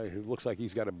 Well, it looks like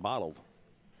he's got it bottled.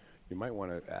 You might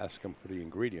want to ask him for the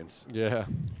ingredients. Yeah.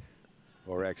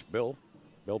 Or ask Bill.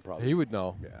 Bill probably. He would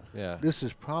know. Yeah. This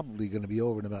is probably going to be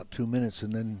over in about 2 minutes,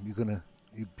 and then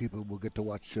people will get to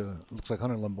watch. Looks like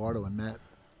Hunter Lombardo and Matt.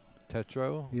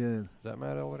 Tetro? Yeah. Is that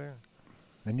Matt over there?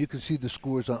 And you can see the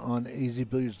scores on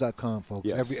azbilliards.com, folks.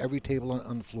 Yes. Every table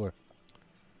on the floor.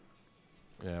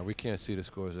 Yeah, we can't see the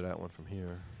scores of that one from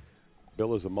here.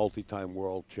 Bill is a multi-time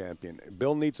world champion.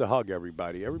 Bill needs a hug,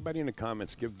 everybody. Everybody in the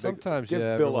comments, give Bill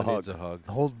a hug. Needs a hug.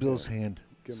 Hold Bill's hand.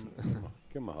 Give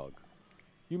him a hug.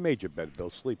 You made your bed, Bill.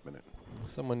 Sleep in it.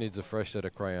 Someone needs a fresh set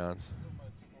of crayons.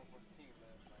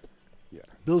 Yeah.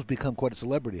 Bill's become quite a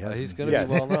celebrity, hasn't He's he? going to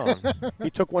be well known. He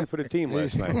took one for the team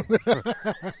last night.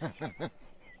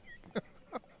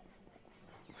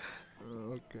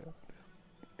 Okay.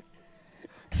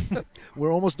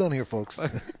 We're almost done here, folks.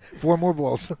 4 more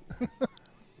balls.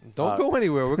 Don't go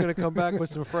anywhere. We're going to come back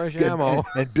with some fresh ammo.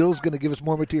 And Bill's going to give us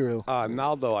more material.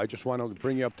 Now, though, I just want to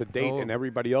bring you up to date, and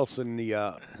everybody else in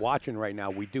the watching right now.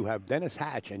 We do have Dennis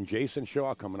Hatch and Jason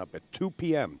Shaw coming up at 2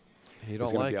 p.m. He don't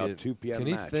It's gonna like be our it. 2 p.m. Can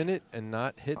he match. thin it and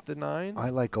not hit the 9? I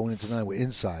like going into 9 with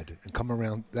inside and come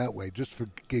around that way just for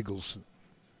giggles.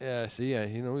 Yeah, see,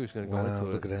 he knew he was going to go Wow,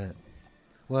 into look it. at that.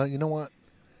 Well, you know what?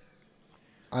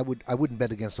 I wouldn't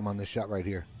bet against him on this shot right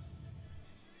here.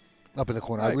 Up in the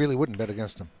corner. I really wouldn't bet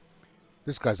against him.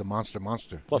 This guy's a monster.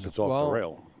 Plus, it's off the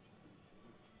rail.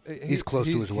 He's close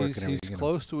to his work and He's everything.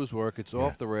 close to his work. It's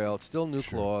off the rail. It's still new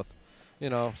cloth.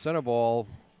 Center ball.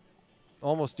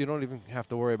 Almost, you don't even have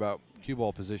to worry about cue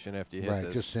ball position after you hit Right,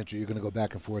 this. just center. You're going to go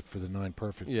back and forth for the 9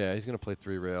 perfect. Yeah, he's going to play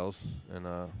 3 rails, and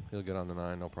he'll get on the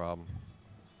 9, no problem.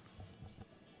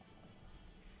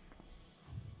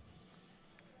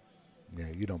 Yeah,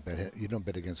 you don't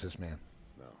bet against this man.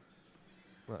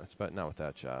 No. Well, it's about not with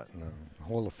that shot.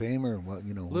 Hall of Famer, well,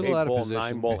 you know. Little out of 8-ball,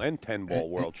 position. 9-ball, and 10-ball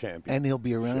world champion. And he'll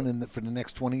be around for the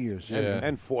next 20 years. Yeah.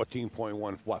 And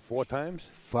 14.1, what, 4 times?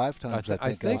 5 times,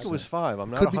 I think it was 5. I'm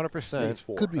not Could be- 100%.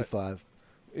 Four. Could be 5.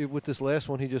 With this last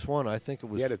one he just won, I think it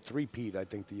was. He had a 3-peat, I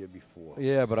think, the year before.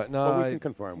 Yeah, but Well, we can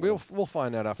confirm with We'll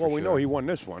find that out for Well, sure. we know he won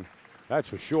this one. That's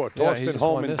for sure. Yeah, he Thorsten just won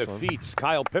Hohmann this one. defeats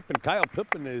Kyle Pepin. Kyle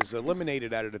Pepin is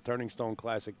eliminated out of the Turning Stone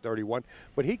Classic 31,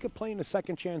 but he could play in the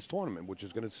second chance tournament, which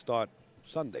is going to start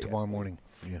Sunday. Tomorrow morning.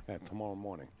 Yeah. Tomorrow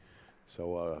morning.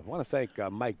 So I want to thank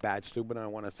Mike Badstubin. I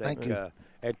want to thank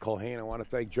Ed Colhane. I want to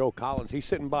thank Joe Collins. He's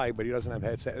sitting by, but he doesn't have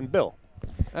headset. And Bill.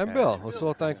 And Bill. Let's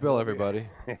all thank Bill, everybody.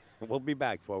 We'll be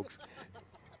back, folks.